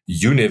 Otherwise,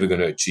 you're never going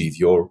to achieve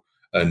your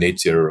net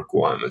zero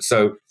requirements.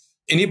 So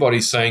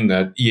anybody saying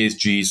that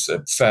ESG is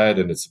a fad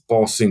and it's a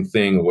passing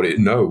thing or whatever,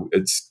 no,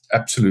 it's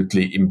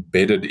absolutely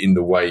embedded in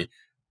the way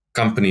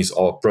companies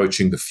are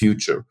approaching the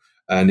future.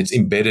 And it's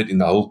embedded in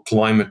the whole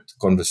climate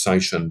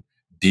conversation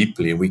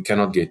deeply. And we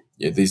cannot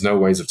there's no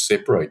ways of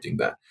separating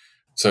that.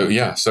 So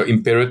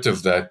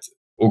imperative that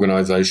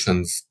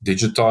organizations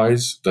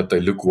digitize, that they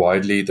look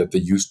widely, that they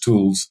use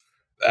tools,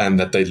 and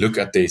that they look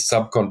at their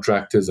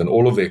subcontractors and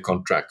all of their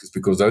contractors,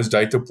 because those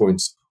data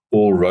points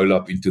all roll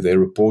up into their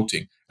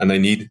reporting and they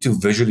need to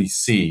visually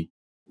see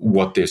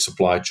what their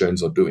supply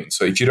chains are doing.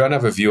 So if you don't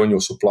have a view on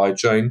your supply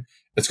chain,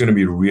 it's going to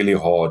be really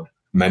hard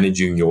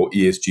managing your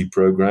ESG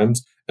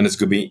programs, and it's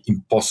going to be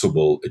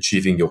impossible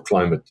achieving your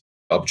climate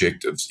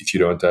objectives if you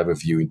don't have a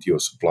view into your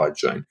supply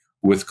chain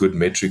with good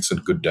metrics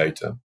and good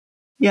data.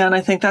 Yeah, and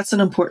I think that's an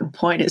important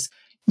point is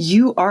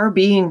you are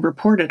being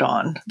reported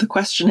on. The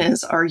question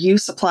is, are you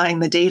supplying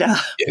the data?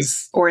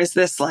 Yes. Or is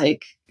this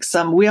like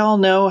we all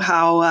know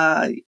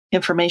how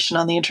information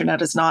on the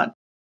internet is not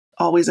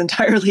always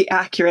entirely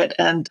accurate,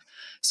 and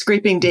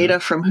scraping data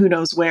from who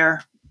knows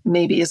where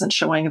maybe isn't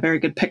showing a very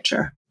good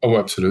picture. Oh,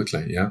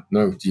 absolutely. Yeah.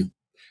 No.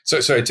 So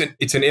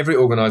it's in every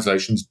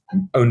organization's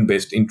own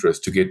best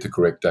interest to get the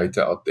correct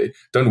data out there.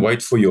 Don't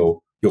wait for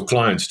your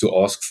clients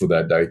to ask for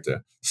that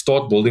data.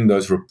 Start building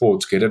those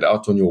reports. Get it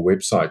out on your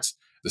websites.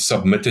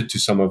 Submit it to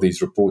some of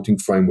these reporting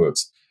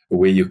frameworks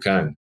where you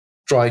can.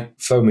 Try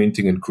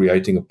fomenting and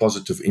creating a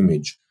positive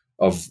image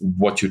of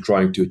what you're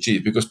trying to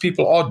achieve, because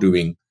people are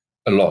doing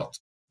a lot.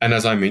 And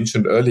as I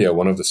mentioned earlier,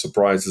 one of the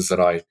surprises that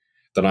I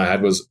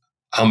had was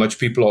how much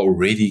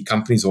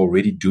companies are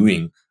already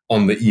doing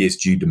on the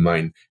ESG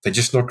domain. They're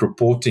just not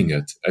reporting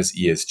it as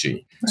ESG.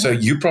 Right. So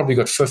you probably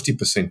got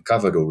 50%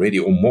 covered already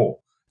or more.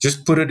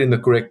 Just put it in the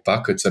correct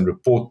buckets and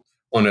report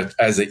on it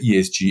as an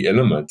ESG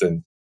element,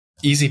 and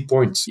easy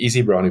points,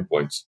 easy brownie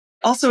points.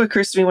 Also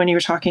occurs to me when you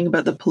were talking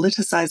about the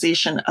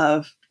politicization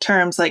of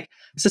terms like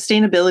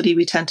sustainability,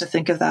 we tend to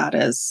think of that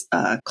as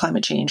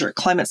climate change or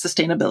climate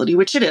sustainability,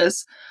 which it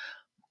is.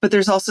 But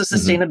there's also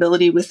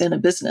sustainability within a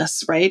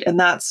business, right? And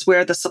that's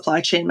where the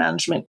supply chain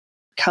management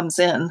comes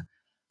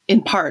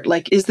in part.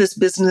 Like, is this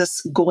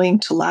business going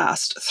to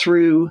last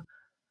through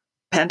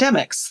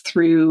pandemics,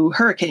 through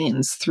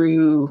hurricanes,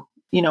 through,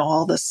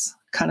 all this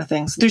kind of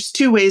things? There's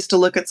two ways to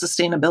look at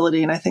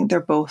sustainability, and I think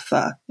they're both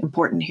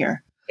important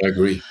here. I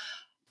agree.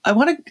 I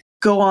want to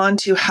go on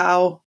to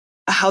how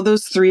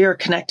those three are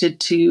connected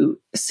to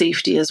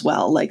safety as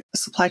well, like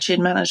supply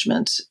chain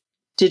management,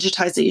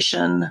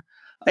 digitization.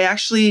 I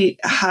actually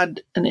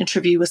had an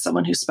interview with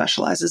someone who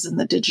specializes in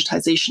the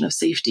digitization of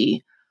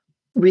safety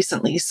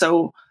recently.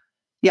 So,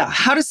 yeah,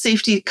 how does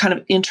safety kind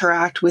of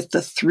interact with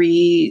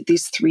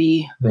these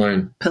three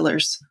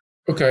pillars?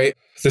 Okay.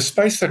 The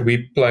space that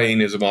we play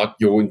in is about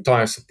your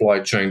entire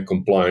supply chain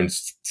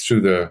compliance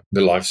through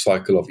the life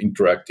cycle of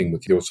interacting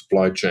with your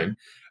supply chain.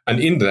 And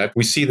in that,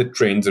 we see the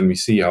trends and we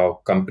see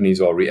how companies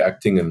are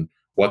reacting and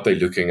what they're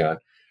looking at.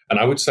 And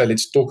I would say,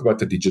 let's talk about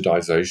the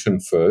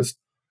digitization first.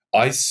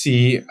 I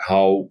see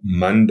how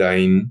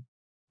mundane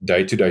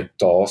day-to-day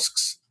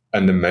tasks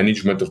and the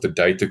management of the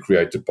data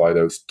created by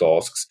those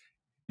tasks,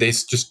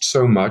 there's just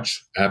so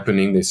much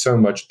happening. There's so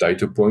much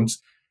data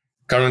points.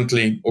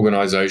 Currently,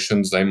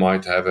 organizations, they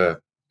might have a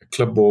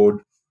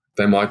clipboard.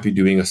 They might be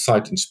doing a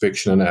site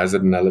inspection and a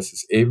hazard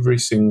analysis every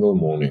single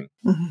morning.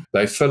 Mm-hmm.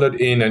 They fill it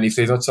in, and if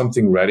there's not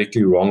something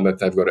radically wrong that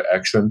they've got to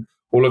action,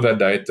 all of that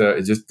data,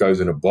 it just goes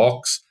in a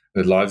box.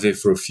 It lies there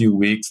for a few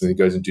weeks, and it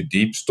goes into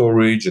deep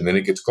storage, and then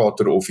it gets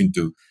carted off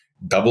into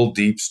double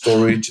deep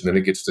storage, and then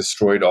it gets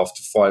destroyed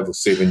after 5 or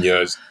 7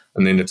 years,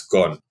 and then it's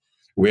gone.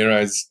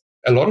 Whereas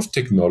a lot of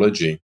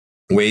technology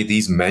where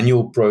these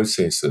manual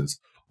processes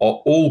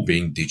are all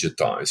being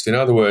digitized. In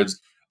other words,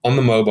 on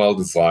the mobile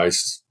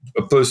device,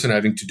 a person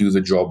having to do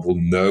the job will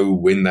know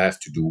when they have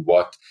to do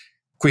what.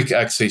 Quick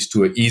access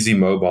to an easy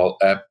mobile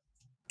app,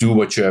 do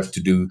what you have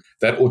to do.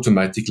 That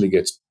automatically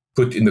gets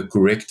put in the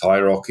correct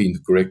hierarchy, in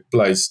the correct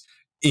place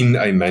in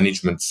a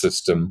management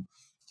system.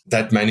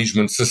 That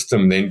management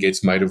system then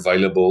gets made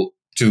available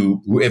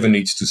to whoever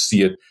needs to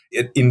see it.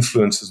 It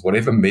influences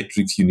whatever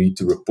metrics you need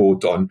to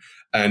report on.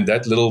 And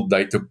that little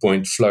data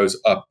point flows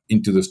up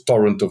into this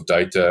torrent of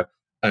data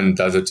and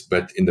does its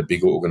bit in the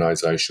bigger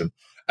organization.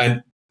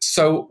 And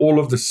so all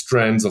of the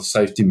strands of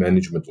safety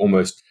management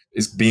almost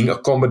is being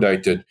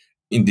accommodated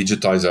in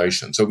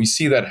digitization. So we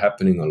see that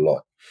happening a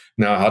lot.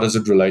 Now, how does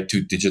it relate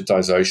to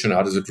digitization?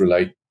 How does it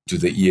relate to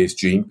the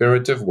ESG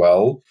imperative?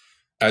 Well,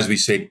 as we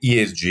said,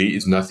 ESG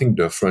is nothing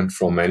different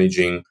from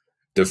managing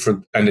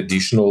different and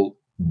additional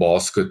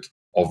basket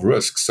of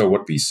risk. So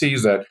what we see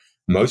is that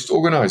most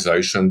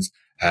organizations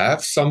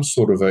have some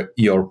sort of a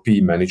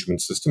ERP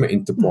management system, an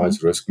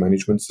enterprise risk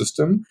management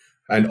system.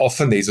 And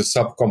often there's a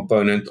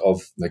subcomponent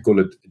of, they call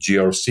it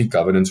GRC,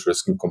 governance,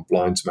 risk and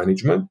compliance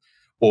management,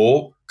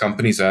 or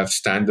companies have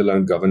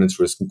standalone governance,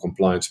 risk and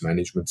compliance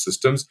management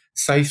systems.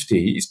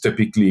 Safety is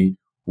typically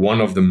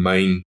one of the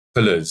main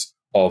pillars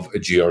of a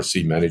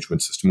GRC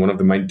management system, one of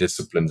the main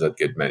disciplines that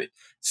get managed.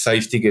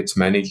 Safety gets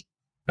managed,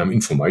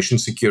 information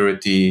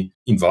security,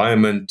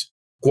 environment,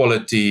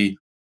 quality,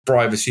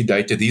 privacy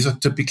data. These are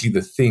typically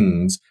the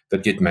things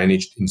that get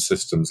managed in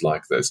systems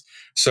like this.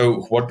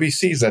 So what we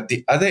see is that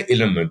the other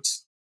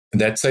elements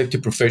that safety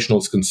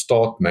professionals can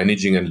start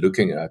managing and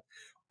looking at,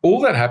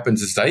 all that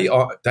happens is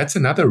that's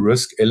another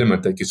risk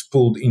element that gets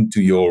pulled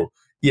into your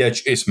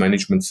EHS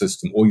management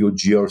system or your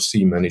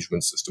GRC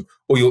management system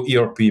or your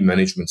ERP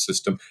management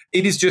system.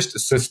 It is just a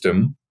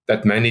system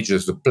that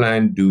manages the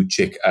plan, do,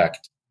 check,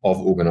 act of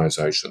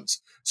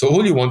organizations. So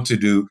all you want to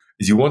do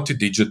is you want to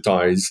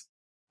digitize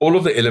all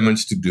of the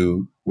elements to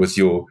do with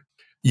your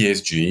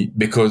ESG,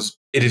 because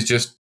it is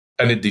just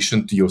an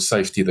addition to your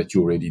safety that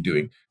you're already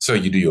doing. So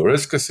you do your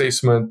risk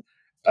assessment,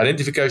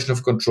 identification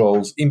of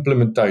controls,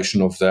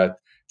 implementation of that,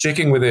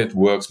 checking whether it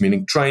works,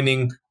 meaning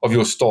training of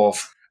your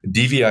staff,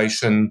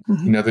 deviation,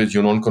 in other words,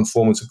 your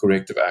non-conformance or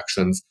corrective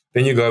actions.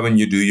 Then you go and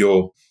you do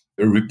your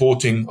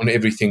reporting on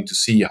everything to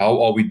see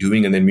how are we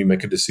doing, and then we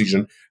make a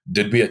decision.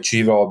 Did we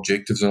achieve our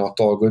objectives and our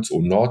targets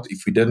or not?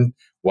 If we didn't,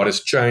 what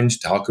has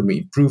changed? How can we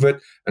improve it?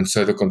 And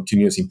so the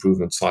continuous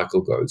improvement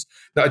cycle goes.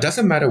 Now, it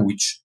doesn't matter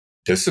which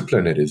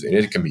discipline it is in.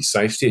 It can be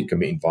safety, it can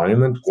be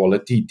environment,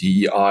 quality,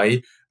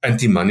 DEI,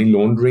 anti-money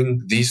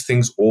laundering. These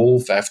things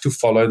all have to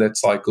follow that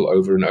cycle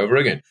over and over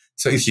again.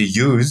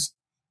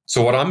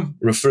 So what I'm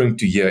referring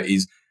to here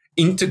is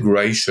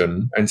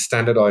integration and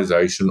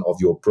standardization of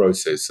your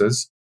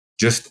processes,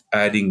 just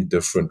adding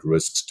different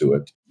risks to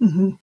it.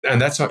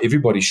 And that's how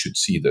everybody should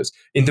see this.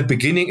 In the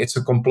beginning, it's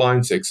a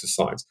compliance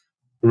exercise.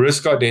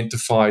 Risk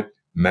identified,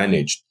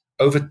 managed.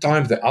 Over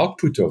time, the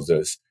output of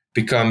this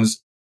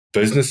becomes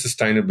business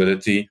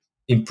sustainability,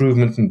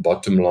 improvement in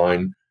bottom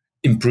line,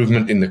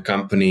 improvement in the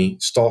company,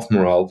 staff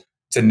morale.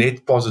 It's a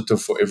net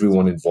positive for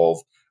everyone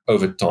involved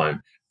over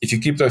time. If you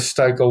keep those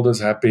stakeholders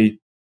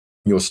happy,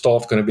 your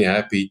staff going to be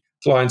happy,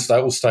 clients, they're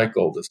all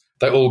stakeholders,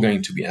 they're all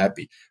going to be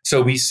happy.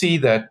 So we see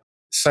that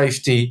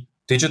safety,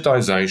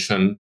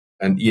 digitization,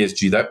 and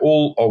ESG, they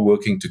all are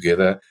working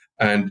together.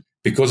 And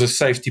because a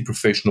safety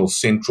professional's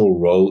central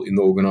role in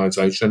the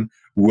organization,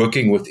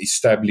 working with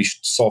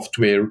established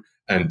software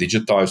and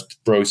digitized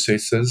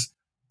processes,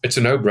 it's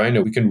a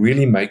no-brainer. We can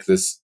really make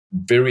this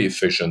very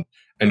efficient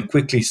and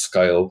quickly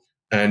scale.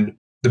 And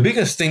the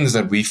biggest things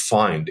that we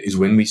find is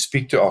when we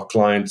speak to our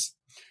clients,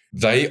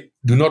 they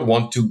do not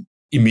want to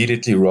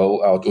immediately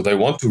roll out, or they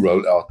want to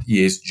roll out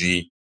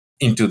ESG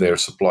into their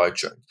supply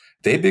chain.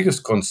 Their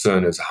biggest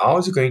concern is how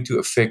is it going to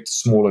affect the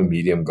small and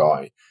medium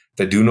guy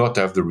that do not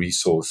have the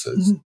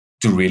resources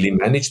to really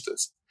manage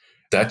this.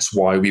 That's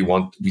why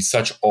we're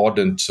such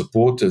ardent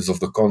supporters of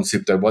the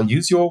concept that, well,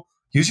 use your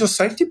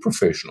safety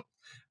professional.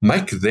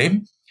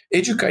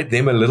 Educate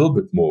them a little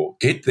bit more,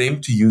 get them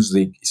to use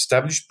the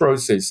established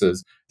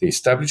processes, the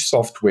established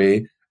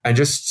software, and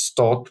just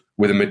start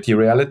with a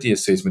materiality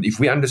assessment. If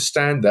we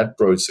understand that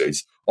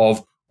process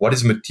of what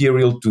is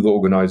material to the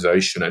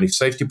organization, and if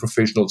safety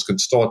professionals can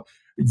start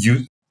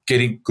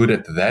getting good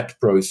at that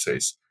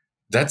process,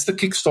 that's the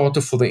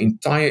Kickstarter for the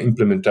entire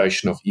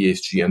implementation of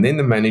ESG. And then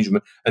the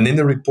management and then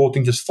the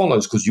reporting just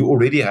follows, because you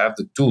already have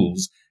the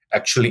tools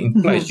actually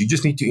in place. You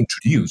just need to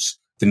introduce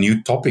the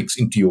new topics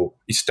into your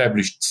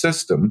established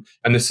system,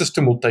 and the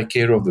system will take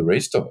care of the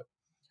rest of it.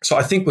 So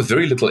I think with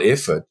very little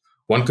effort,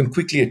 one can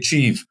quickly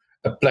achieve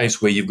a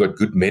place where you've got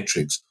good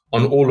metrics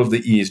on all of the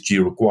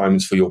ESG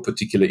requirements for your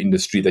particular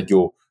industry that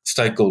your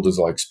stakeholders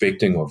are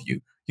expecting of you.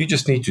 You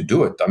just need to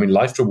do it. I mean,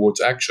 life rewards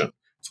action.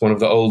 It's one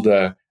of the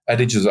older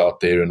adages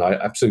out there, and I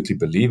absolutely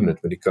believe in it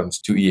when it comes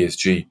to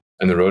ESG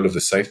and the role of the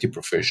safety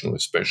professional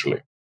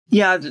especially.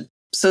 Yeah.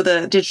 So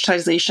the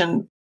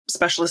digitization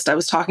specialist I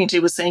was talking to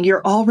was saying,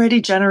 you're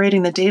already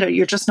generating the data.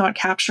 You're just not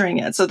capturing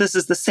it. So this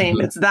is the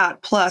same. It's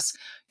that plus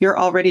you're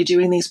already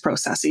doing these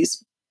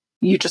processes.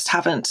 You just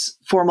haven't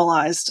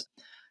formalized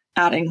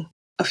adding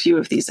a few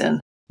of these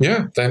in.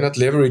 Yeah, they're not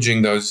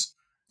leveraging those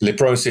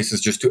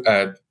processes just to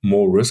add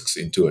more risks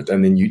into it.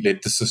 And then you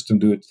let the system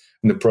do it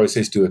and the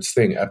process do its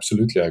thing.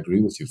 Absolutely, I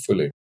agree with you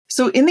fully.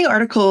 So in the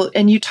article,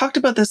 and you talked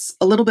about this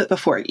a little bit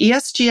before,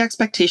 ESG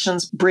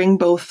expectations bring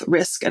both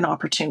risk and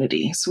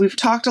opportunity. So we've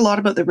talked a lot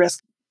about the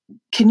risk.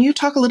 Can you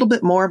talk a little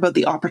bit more about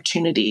the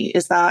opportunity?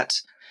 Is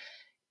that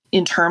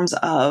in terms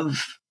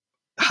of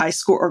high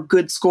score or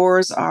good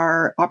scores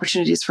are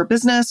opportunities for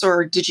business,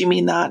 or did you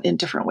mean that in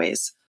different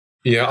ways?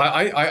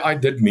 Yeah,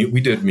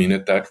 we did mean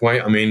it that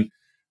way. I mean,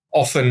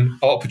 often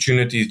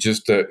opportunity is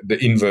just the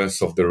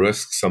inverse of the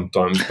risk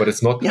sometimes, but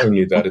it's not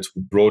only that, it's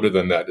broader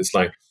than that. It's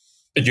like,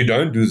 if you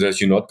don't do this,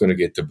 you're not going to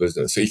get the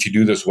business. So if you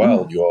do this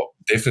well,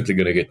 definitely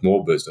going to get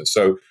more business.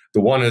 So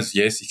the one is,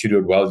 yes, if you do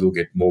it well, you'll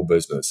get more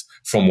business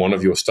from one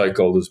of your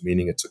stakeholders,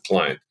 meaning it's a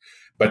client.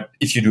 But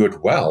if you do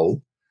it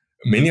well,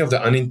 many of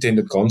the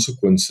unintended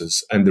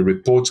consequences and the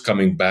reports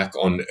coming back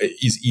on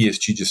is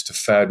ESG just a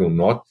fad or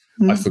not?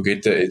 I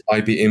forget that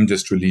IBM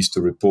just released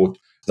a report.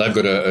 They've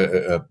got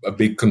a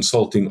big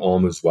consulting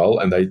arm as well,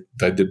 and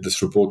they did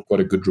this report,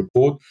 quite a good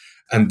report.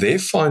 And their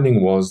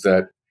finding was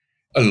that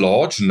a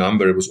large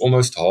number, it was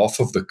almost half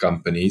of the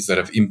companies that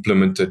have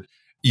implemented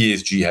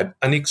ESG had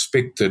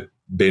unexpected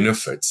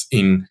benefits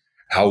in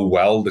how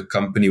well the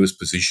company was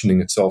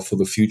positioning itself for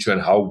the future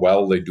and how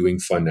well they're doing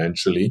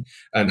financially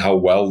and how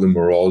well the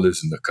morale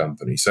is in the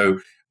company. So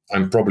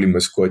I'm probably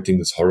misquoting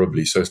this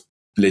horribly. So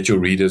let your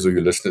readers or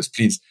your listeners,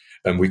 please,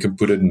 and we can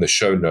put it in the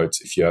show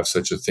notes if you have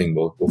such a thing.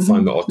 We'll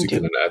find the article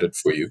and add it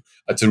for you.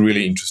 It's a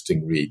really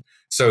interesting read.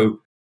 So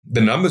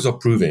the numbers are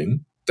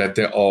proving that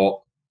there are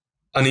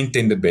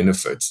unintended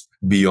benefits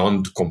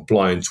beyond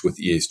compliance with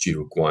ESG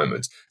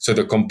requirements. So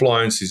the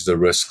compliance is the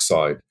risk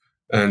side.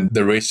 And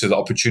the rest of the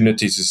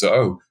opportunities is,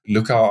 oh,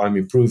 look how I'm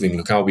improving.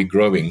 Look how we're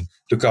growing.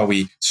 Look how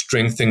we're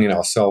strengthening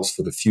ourselves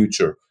for the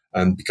future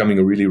and becoming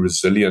a really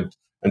resilient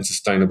and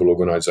sustainable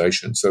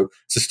organization. So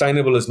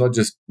sustainable is not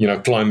just,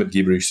 climate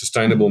gibberish.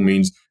 Sustainable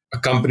means a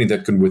company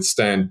that can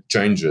withstand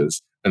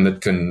changes and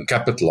that can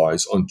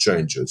capitalize on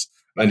changes.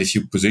 And if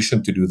you're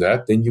positioned to do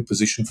that, then you're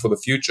positioned for the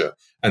future.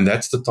 And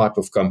that's the type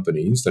of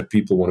companies that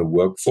people want to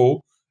work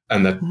for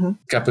and that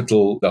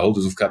the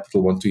holders of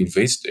capital want to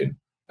invest in.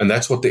 And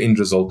that's what the end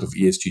result of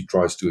ESG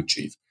tries to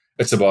achieve.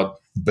 It's about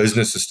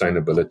business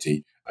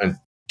sustainability. And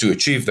to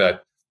achieve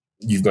that,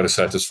 you've got to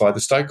satisfy the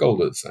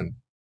stakeholders. And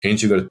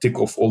hence, you've got to tick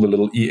off all the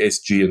little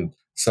ESG and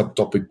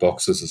subtopic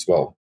boxes as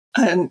well.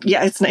 And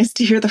yeah, it's nice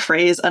to hear the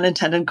phrase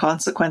unintended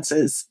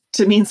consequences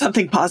to mean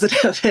something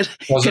positive. It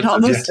can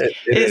almost,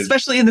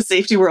 especially in the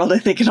safety world, I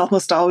think it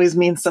almost always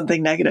means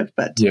something negative,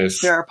 but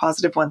there are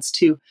positive ones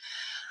too.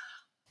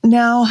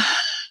 Now,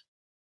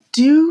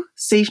 do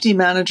safety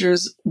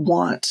managers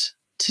want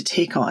to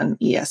take on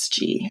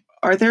ESG?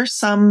 Are there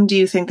some, do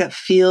you think, that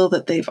feel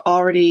that they've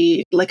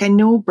already, I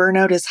know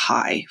burnout is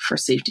high for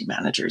safety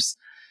managers,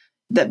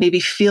 that maybe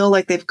feel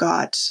like they've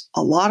got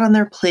a lot on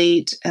their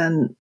plate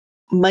and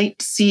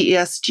might see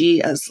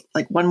ESG as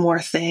one more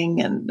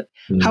thing? And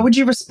how would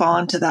you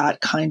respond to that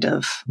kind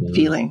of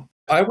feeling?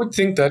 I would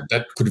think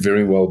that could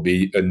very well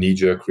be a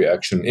knee-jerk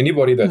reaction.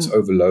 Anybody that's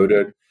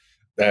overloaded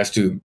has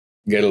to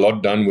get a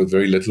lot done with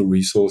very little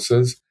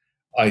resources.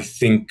 I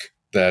think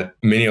that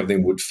many of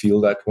them would feel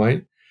that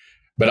way.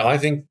 But I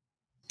think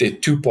there are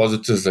two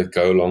positives that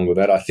go along with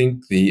that. I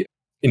think the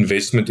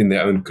investment in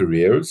their own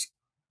careers,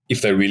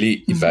 if they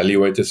really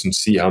evaluate this and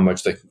see how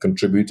much they can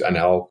contribute and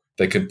how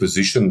they can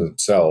position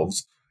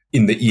themselves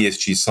in the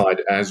ESG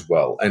side as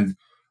well. And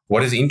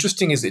what is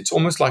interesting is it's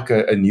almost like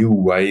a new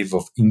wave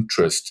of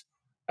interest,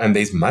 and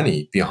there's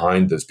money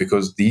behind this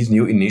because these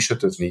new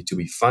initiatives need to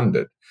be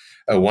funded.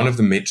 One of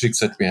the metrics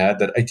that we had,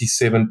 that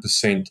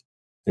 87%,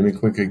 let me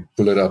quickly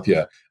pull it up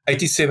here,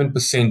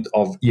 87%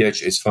 of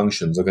EHS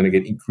functions are going to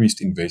get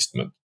increased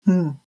investment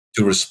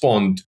to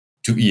respond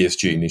to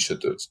ESG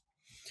initiatives.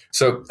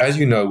 So as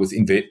you know, with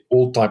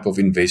all type of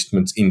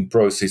investments in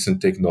process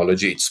and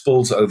technology, it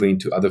spills over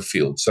into other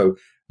fields. So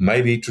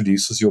maybe it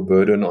reduces your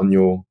burden on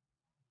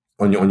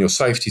your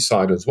safety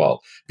side as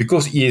well.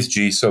 Because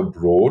ESG is so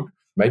broad,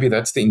 maybe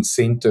that's the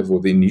incentive or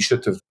the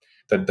initiative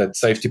that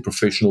safety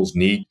professionals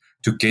need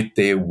to get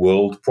their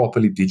world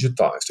properly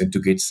digitized and to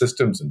get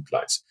systems in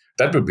place.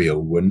 That would be a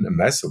win, a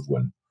massive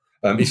win.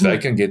 If they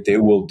can get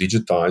their world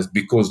digitized,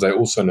 because they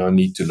also now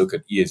need to look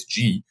at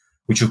ESG,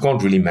 which you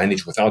can't really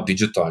manage without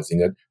digitizing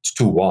it. It's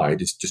too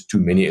wide. It's just too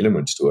many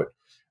elements to it.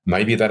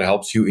 Maybe that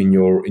helps you in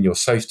your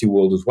safety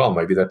world as well.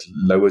 Maybe that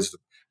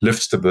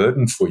lifts the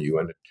burden for you.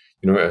 And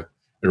a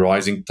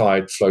rising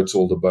tide floats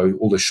all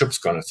the ships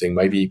kind of thing.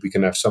 Maybe we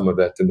can have some of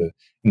that in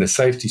the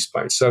safety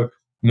space. So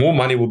more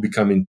money will be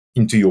coming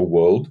into your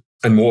world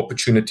and more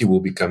opportunity will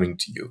be coming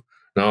to you.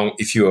 Now,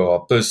 if you are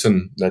a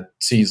person that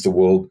sees the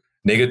world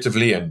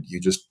negatively and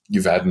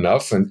you've had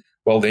enough, and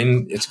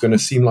then it's going to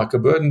seem like a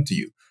burden to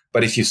you.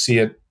 But if you see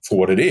it for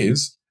what it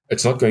is,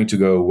 it's not going to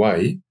go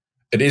away.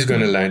 It is going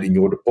to land in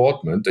your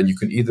department, and you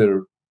can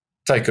either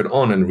take it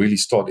on and really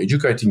start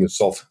educating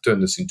yourself,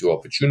 turn this into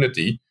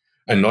opportunity,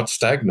 and not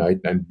stagnate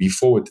and be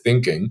forward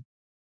thinking.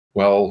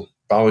 Well,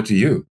 power to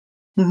you.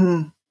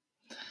 Mm-hmm.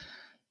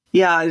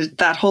 Yeah,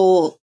 that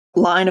whole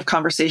line of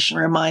conversation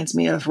reminds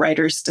me of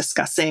writers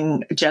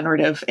discussing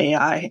generative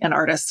AI and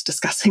artists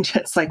discussing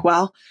it's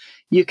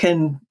you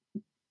can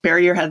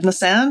bury your head in the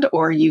sand,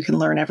 or you can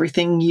learn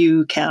everything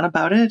you can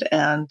about it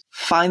and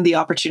find the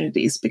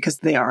opportunities because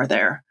they are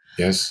there.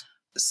 Yes.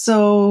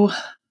 So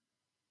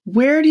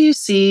where do you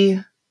see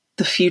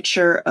the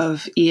future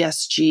of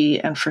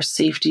ESG and for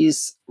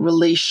safety's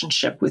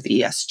relationship with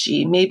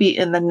ESG? Maybe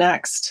in the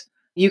next,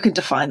 you can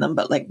define them,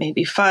 but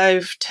maybe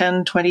 5,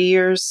 10, 20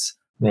 years?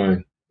 Right.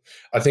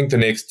 I think the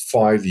next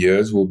 5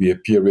 years will be a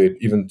period,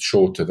 even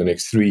shorter, the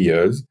next 3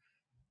 years,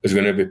 is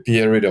going to be a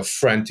period of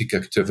frantic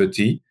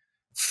activity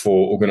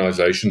for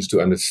organizations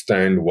to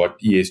understand what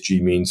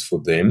ESG means for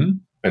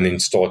them and then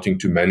starting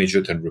to manage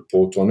it and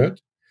report on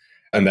it.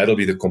 And that'll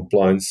be the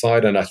compliance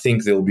side. And I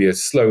think there'll be a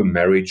slow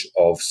marriage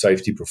of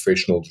safety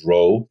professionals'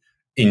 role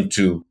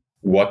into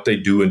what they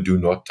do and do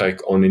not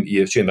take on in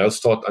ESG. And they'll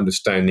start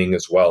understanding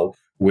as well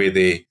where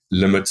their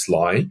limits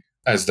lie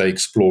as they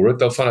explore it.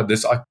 They'll find out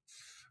this.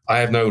 I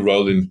have no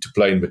role to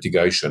play in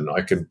mitigation.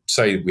 I can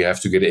say we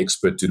have to get an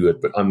expert to do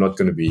it, but I'm not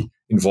going to be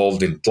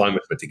involved in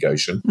climate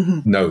mitigation.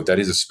 Mm-hmm. No, that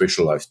is a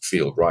specialized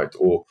field, right?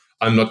 Or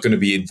I'm not going to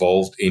be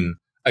involved in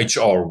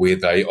HR where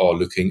they are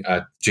looking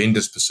at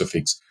gender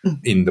specifics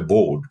in the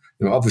board.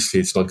 Obviously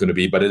it's not going to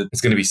be, but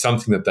it's going to be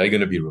something that they're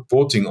going to be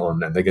reporting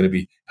on, and they're going to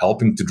be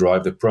helping to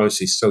drive the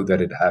process so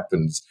that it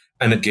happens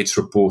and it gets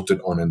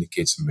reported on and it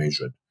gets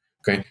measured.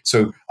 Okay.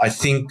 So I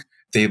think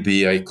there'll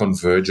be a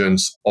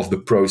convergence of the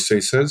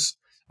processes.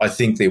 I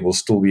think there will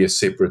still be a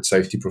separate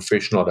safety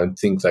professional. I don't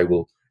think they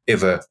will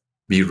ever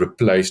be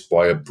replaced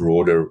by a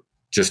broader,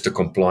 just a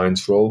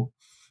compliance role.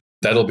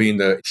 That'll be in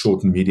the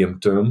short and medium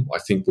term. I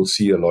think we'll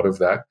see a lot of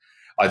that.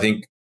 I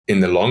think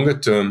in the longer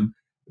term,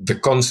 the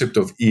concept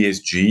of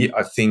ESG,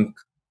 I think,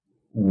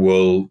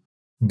 will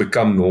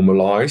become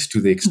normalized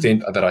to the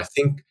extent that I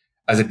think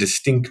as a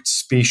distinct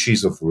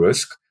species of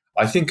risk,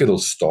 I think it'll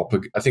stop.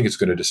 I think it's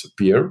going to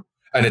disappear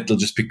and it'll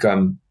just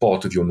become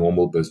part of your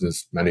normal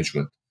business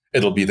management.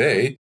 It'll be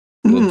there.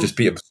 It'll just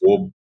be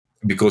absorbed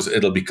because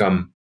it'll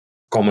become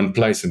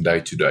commonplace and day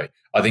to day.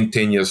 I think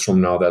 10 years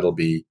from now, that'll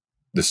be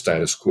the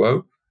status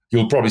quo.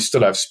 You'll probably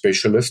still have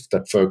specialists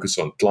that focus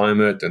on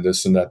climate and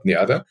this and that and the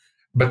other.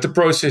 But the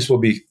process will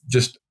be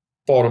just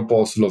part and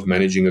parcel of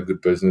managing a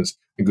good business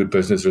and good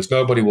business risk.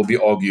 Nobody will be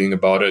arguing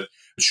about it.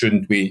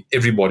 Shouldn't we?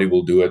 Everybody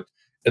will do it.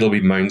 It'll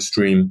be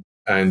mainstream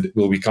and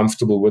we'll be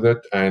comfortable with it.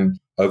 And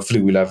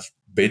hopefully we'll have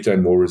better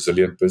and more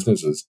resilient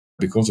businesses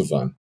because of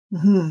that.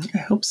 I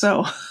hope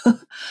so.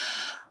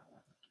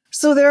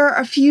 So there are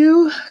a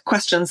few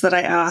questions that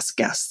I ask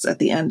guests at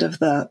the end of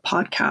the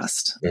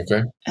podcast.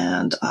 Okay.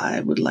 And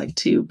I would like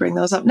to bring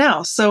those up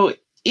now. So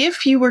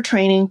if you were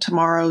training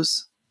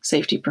tomorrow's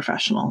safety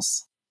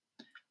professionals,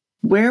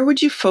 where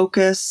would you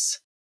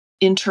focus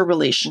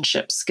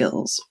interrelationship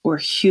skills or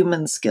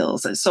human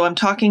skills? So I'm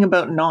talking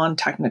about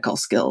non-technical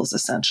skills,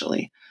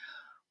 essentially.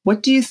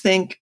 What do you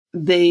think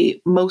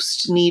they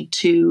most need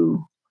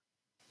to,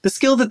 the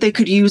skill that they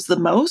could use the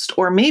most,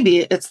 or maybe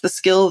it's the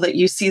skill that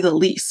you see the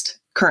least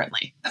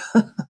currently?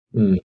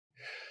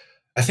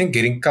 I think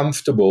getting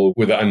comfortable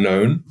with the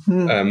unknown,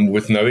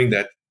 with knowing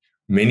that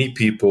many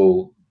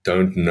people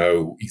don't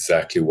know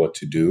exactly what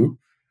to do,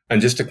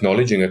 and just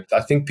acknowledging it.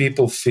 I think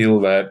people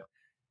feel that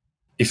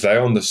if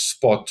they're on the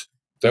spot,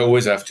 they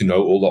always have to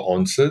know all the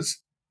answers.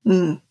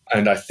 And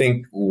I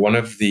think one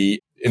of the,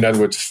 in other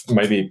words,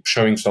 maybe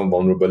showing some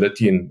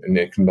vulnerability and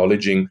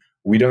acknowledging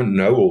we don't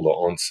know all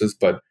the answers,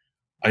 but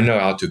I know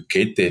how to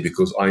get there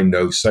because I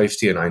know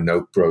safety and I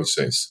know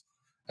process.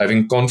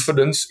 Having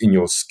confidence in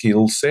your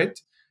skill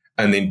set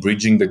and then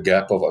bridging the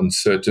gap of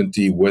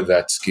uncertainty with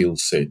that skill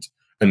set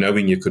and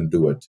knowing you can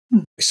do it.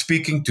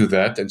 Speaking to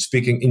that and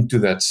speaking into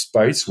that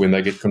space when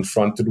they get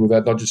confronted with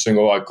that, not just saying,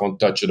 oh, I can't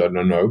touch it, I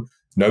don't know.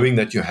 Knowing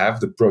that you have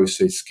the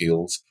process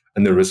skills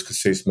and the risk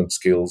assessment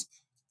skills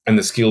and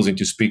the skills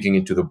into speaking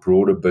into the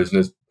broader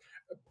business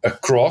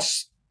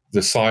across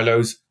the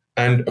silos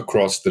and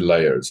across the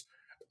layers.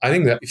 I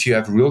think that if you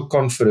have real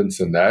confidence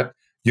in that,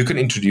 you can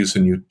introduce a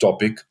new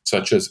topic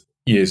such as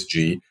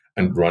ESG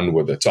and run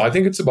with it. So I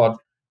think it's about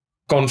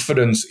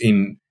confidence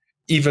in,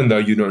 even though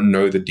you don't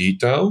know the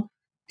detail,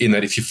 in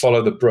that if you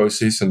follow the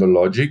process and the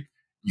logic,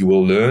 you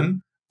will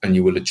learn and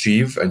you will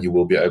achieve and you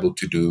will be able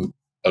to do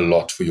a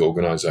lot for your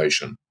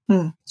organization.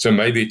 So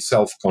maybe it's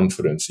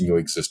self-confidence in your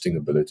existing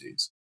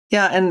abilities.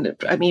 Yeah. And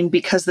I mean,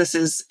 because this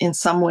is in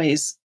some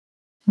ways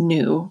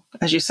new,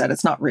 as you said,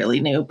 it's not really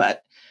new,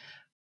 but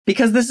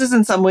because this is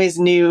in some ways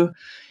new,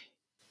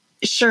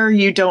 sure,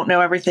 you don't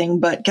know everything,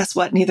 but guess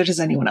what? Neither does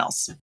anyone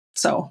else.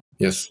 So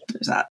yes,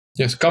 there's that.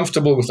 Yes,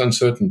 comfortable with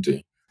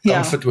uncertainty.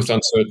 Comfort with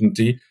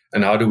uncertainty.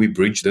 And how do we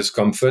bridge this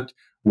comfort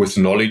with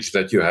knowledge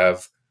that you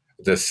have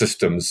the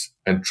systems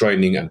and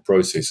training and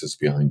processes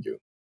behind you?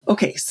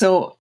 Okay,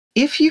 so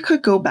if you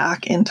could go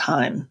back in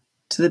time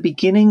to the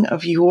beginning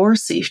of your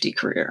safety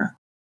career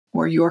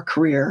or your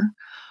career,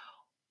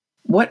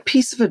 what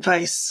piece of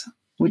advice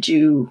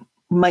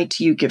might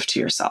you give to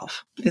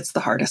yourself? It's the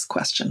hardest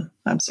question.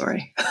 I'm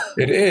sorry.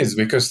 It is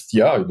because,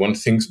 one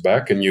thinks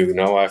back and you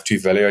now have to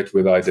evaluate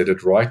whether I did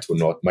it right or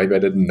not. Maybe I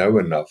didn't know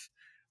enough.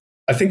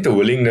 I think the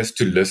willingness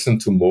to listen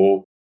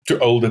to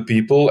older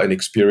people and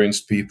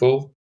experienced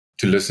people,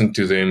 to listen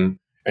to them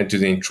and to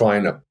then try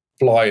and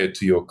apply it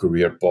to your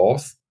career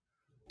path,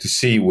 to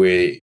see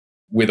where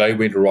they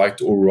went right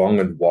or wrong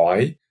and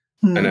why,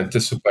 and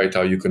anticipate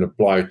how you can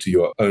apply it to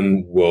your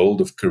own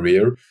world of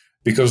career.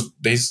 Because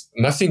there's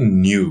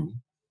nothing new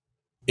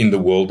in the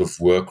world of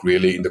work,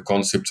 really, in the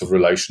concepts of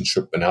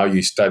relationship and how you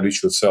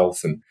establish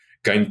yourself and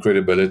gain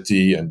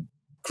credibility and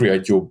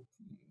create your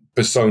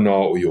persona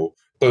or your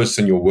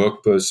person, your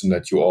work person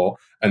that you are,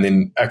 and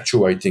then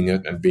actuating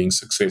it and being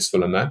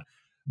successful in that.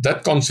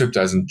 that concept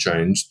hasn't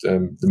changed.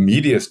 The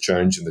media has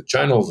changed and the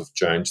channels have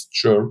changed,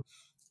 sure.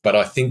 But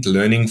I think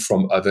learning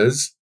from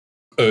others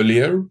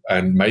earlier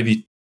and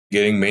maybe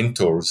getting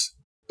mentors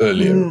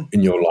earlier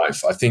in your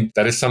life, I think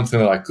that is something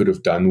that I could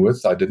have done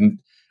with.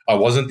 I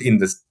wasn't in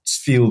this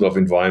field of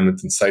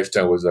environment and safety.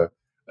 I was a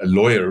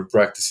lawyer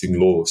practicing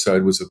law. So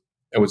it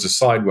was a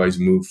sideways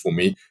move for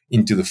me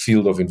into the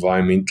field of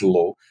environmental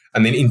law.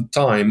 And then in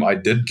time, I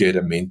did get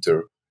a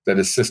mentor that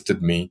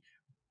assisted me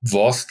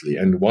vastly.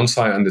 And once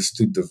I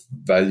understood the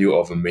value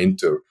of a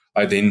mentor,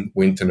 I then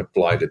went and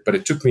applied it. But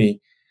it took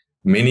me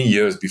many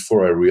years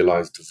before I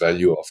realized the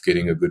value of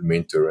getting a good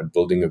mentor and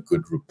building a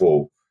good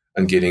rapport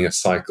and getting a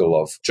cycle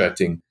of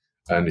chatting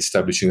and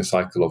establishing a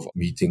cycle of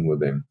meeting with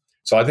them.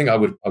 So I think I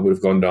would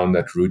have gone down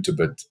that route a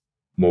bit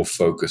more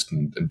focused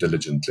and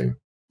diligently.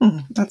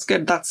 That's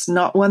good. That's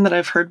not one that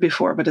I've heard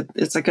before, but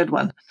it's a good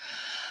one.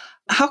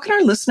 How can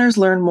our listeners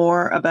learn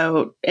more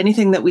about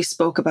anything that we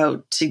spoke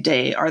about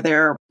today? Are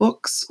there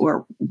books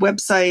or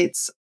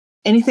websites,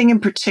 anything in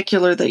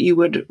particular that you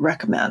would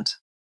recommend?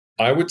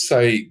 I would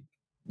say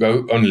go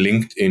on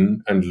LinkedIn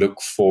and look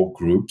for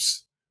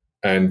groups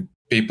and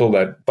people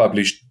that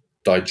publish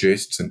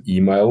digests and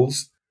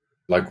emails,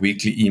 like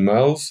weekly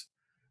emails.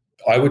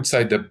 I would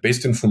say the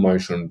best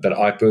information that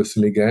I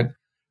personally get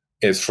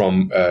is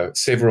from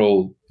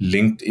several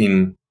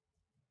LinkedIn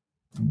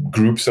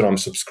groups that I'm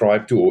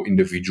subscribed to or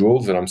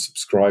individuals that I'm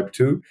subscribed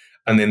to.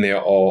 And then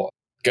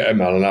I'm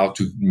allowed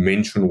to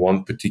mention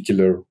one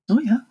particular,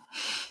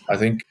 I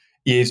think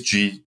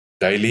ESG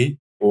Daily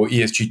or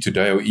ESG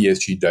Today or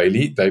ESG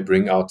Daily. They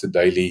bring out a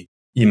daily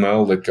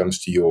email that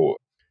comes to your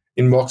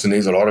inbox, and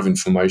there's a lot of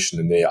information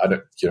in there.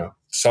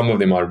 Some of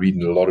them I read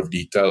in a lot of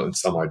detail and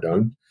some I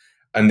don't.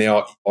 And there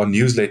are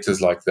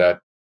newsletters like that.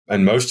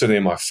 And most of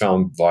them I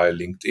found via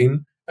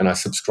LinkedIn, and I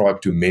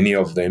subscribe to many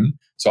of them.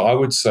 So I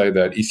would say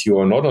that if you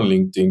are not on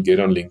LinkedIn, get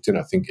on LinkedIn.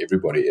 I think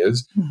everybody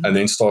is. And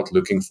then start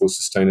looking for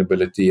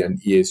sustainability and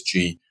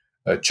ESG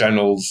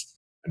channels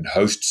and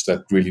hosts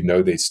that really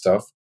know their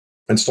stuff,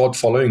 and start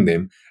following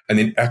them, and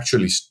then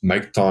actually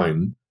make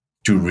time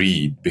to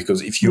read.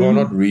 Because if you are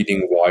not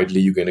reading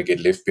widely, you're going to get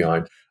left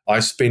behind. I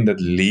spend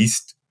at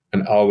least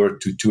an hour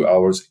to 2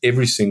 hours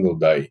every single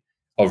day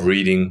of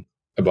reading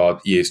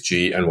about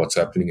ESG and what's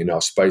happening in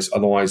our space.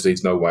 Otherwise,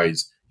 there's no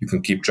ways you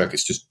can keep track.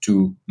 It's just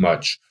too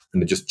much,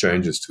 and it just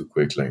changes too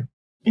quickly.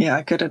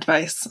 Yeah, good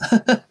advice.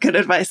 Good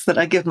advice that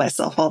I give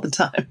myself all the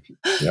time,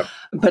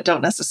 but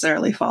don't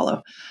necessarily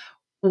follow.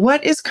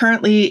 What is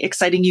currently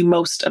exciting you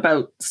most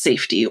about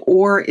safety?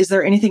 Or is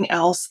there anything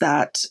else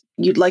that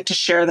you'd like to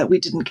share that we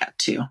didn't get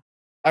to?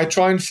 I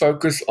try and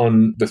focus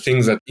on the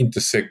things that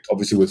intersect,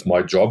 obviously, with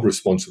my job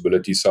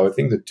responsibility. So I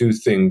think the two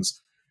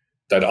things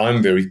that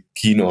I'm very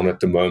keen on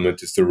at the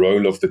moment is the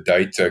role of the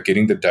data,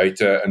 getting the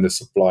data and the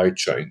supply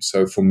chain.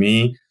 So for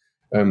me,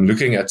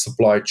 looking at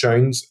supply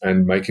chains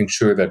and making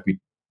sure that we're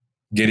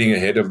getting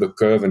ahead of the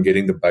curve and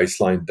getting the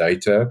baseline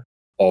data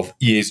of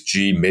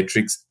ESG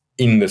metrics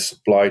in the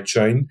supply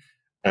chain,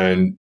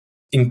 and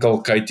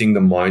inculcating the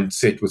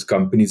mindset with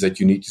companies that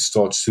you need to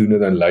start sooner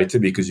than later,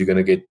 because you're going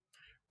to get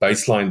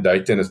baseline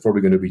data and it's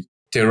probably going to be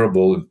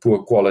terrible and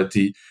poor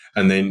quality.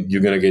 And then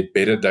you're going to get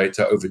better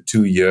data over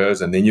 2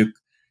 years. And then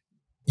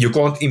you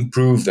can't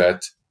improve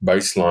that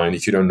baseline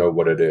if you don't know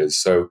what it is.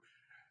 So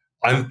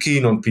I'm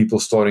keen on people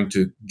starting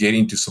to get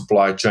into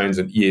supply chains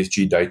and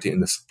ESG data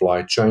in the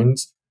supply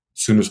chains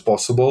as soon as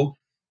possible,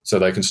 so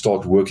they can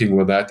start working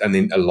with that and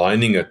then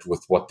aligning it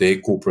with what their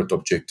corporate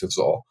objectives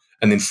are.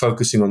 And then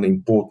focusing on the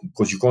important,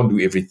 because you can't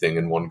do everything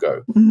in one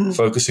go.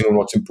 Focusing on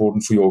what's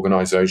important for your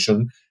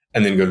organization,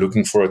 and then go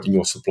looking for it in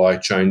your supply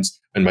chains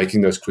and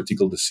making those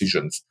critical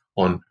decisions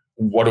on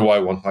what do I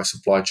want my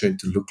supply chain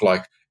to look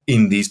like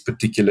in these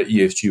particular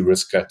ESG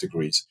risk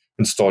categories,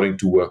 and starting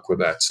to work with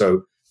that.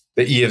 So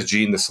the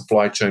ESG in the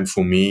supply chain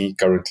for me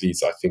currently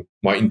is, I think,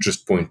 my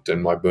interest point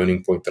and my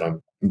burning point that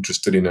I'm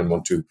interested in and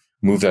want to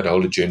move that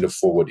whole agenda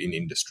forward in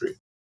industry.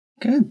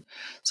 Good.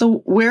 So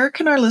where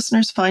can our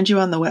listeners find you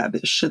on the web,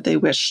 should they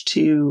wish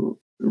to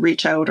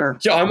reach out? Or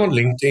I'm on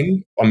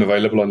LinkedIn. I'm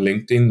available on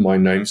LinkedIn. My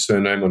name,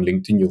 surname on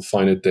LinkedIn, you'll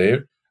find it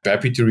there.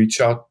 Happy to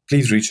reach out.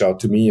 Please reach out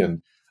to me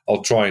and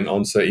I'll try and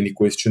answer any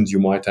questions you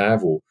might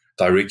have or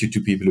direct you to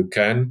people who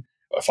can.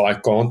 If I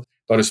can't,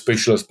 not a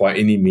specialist by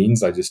any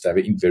means. I just have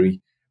a very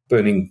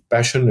burning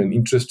passion and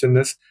interest in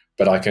this,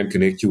 but I can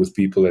connect you with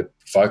people that,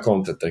 if I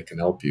can't, that they can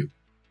help you.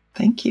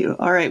 Thank you.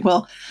 All right.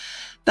 Well,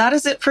 that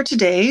is it for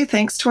today.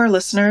 Thanks to our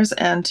listeners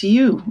and to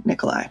you,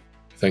 Nikolai.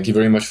 Thank you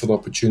very much for the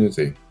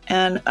opportunity.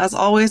 And as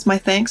always, my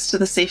thanks to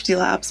the Safety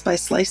Labs by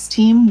Slice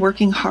team,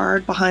 working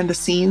hard behind the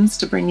scenes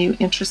to bring you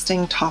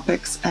interesting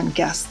topics and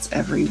guests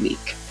every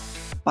week.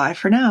 Bye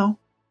for now.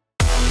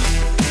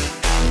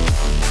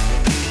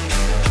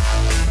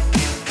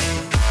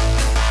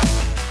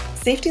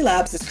 Safety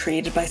Labs is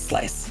created by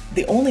Slice,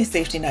 the only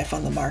safety knife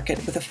on the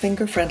market with a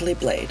finger-friendly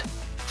blade.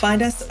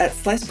 Find us at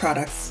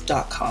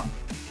sliceproducts.com.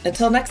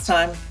 Until next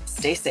time,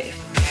 stay safe.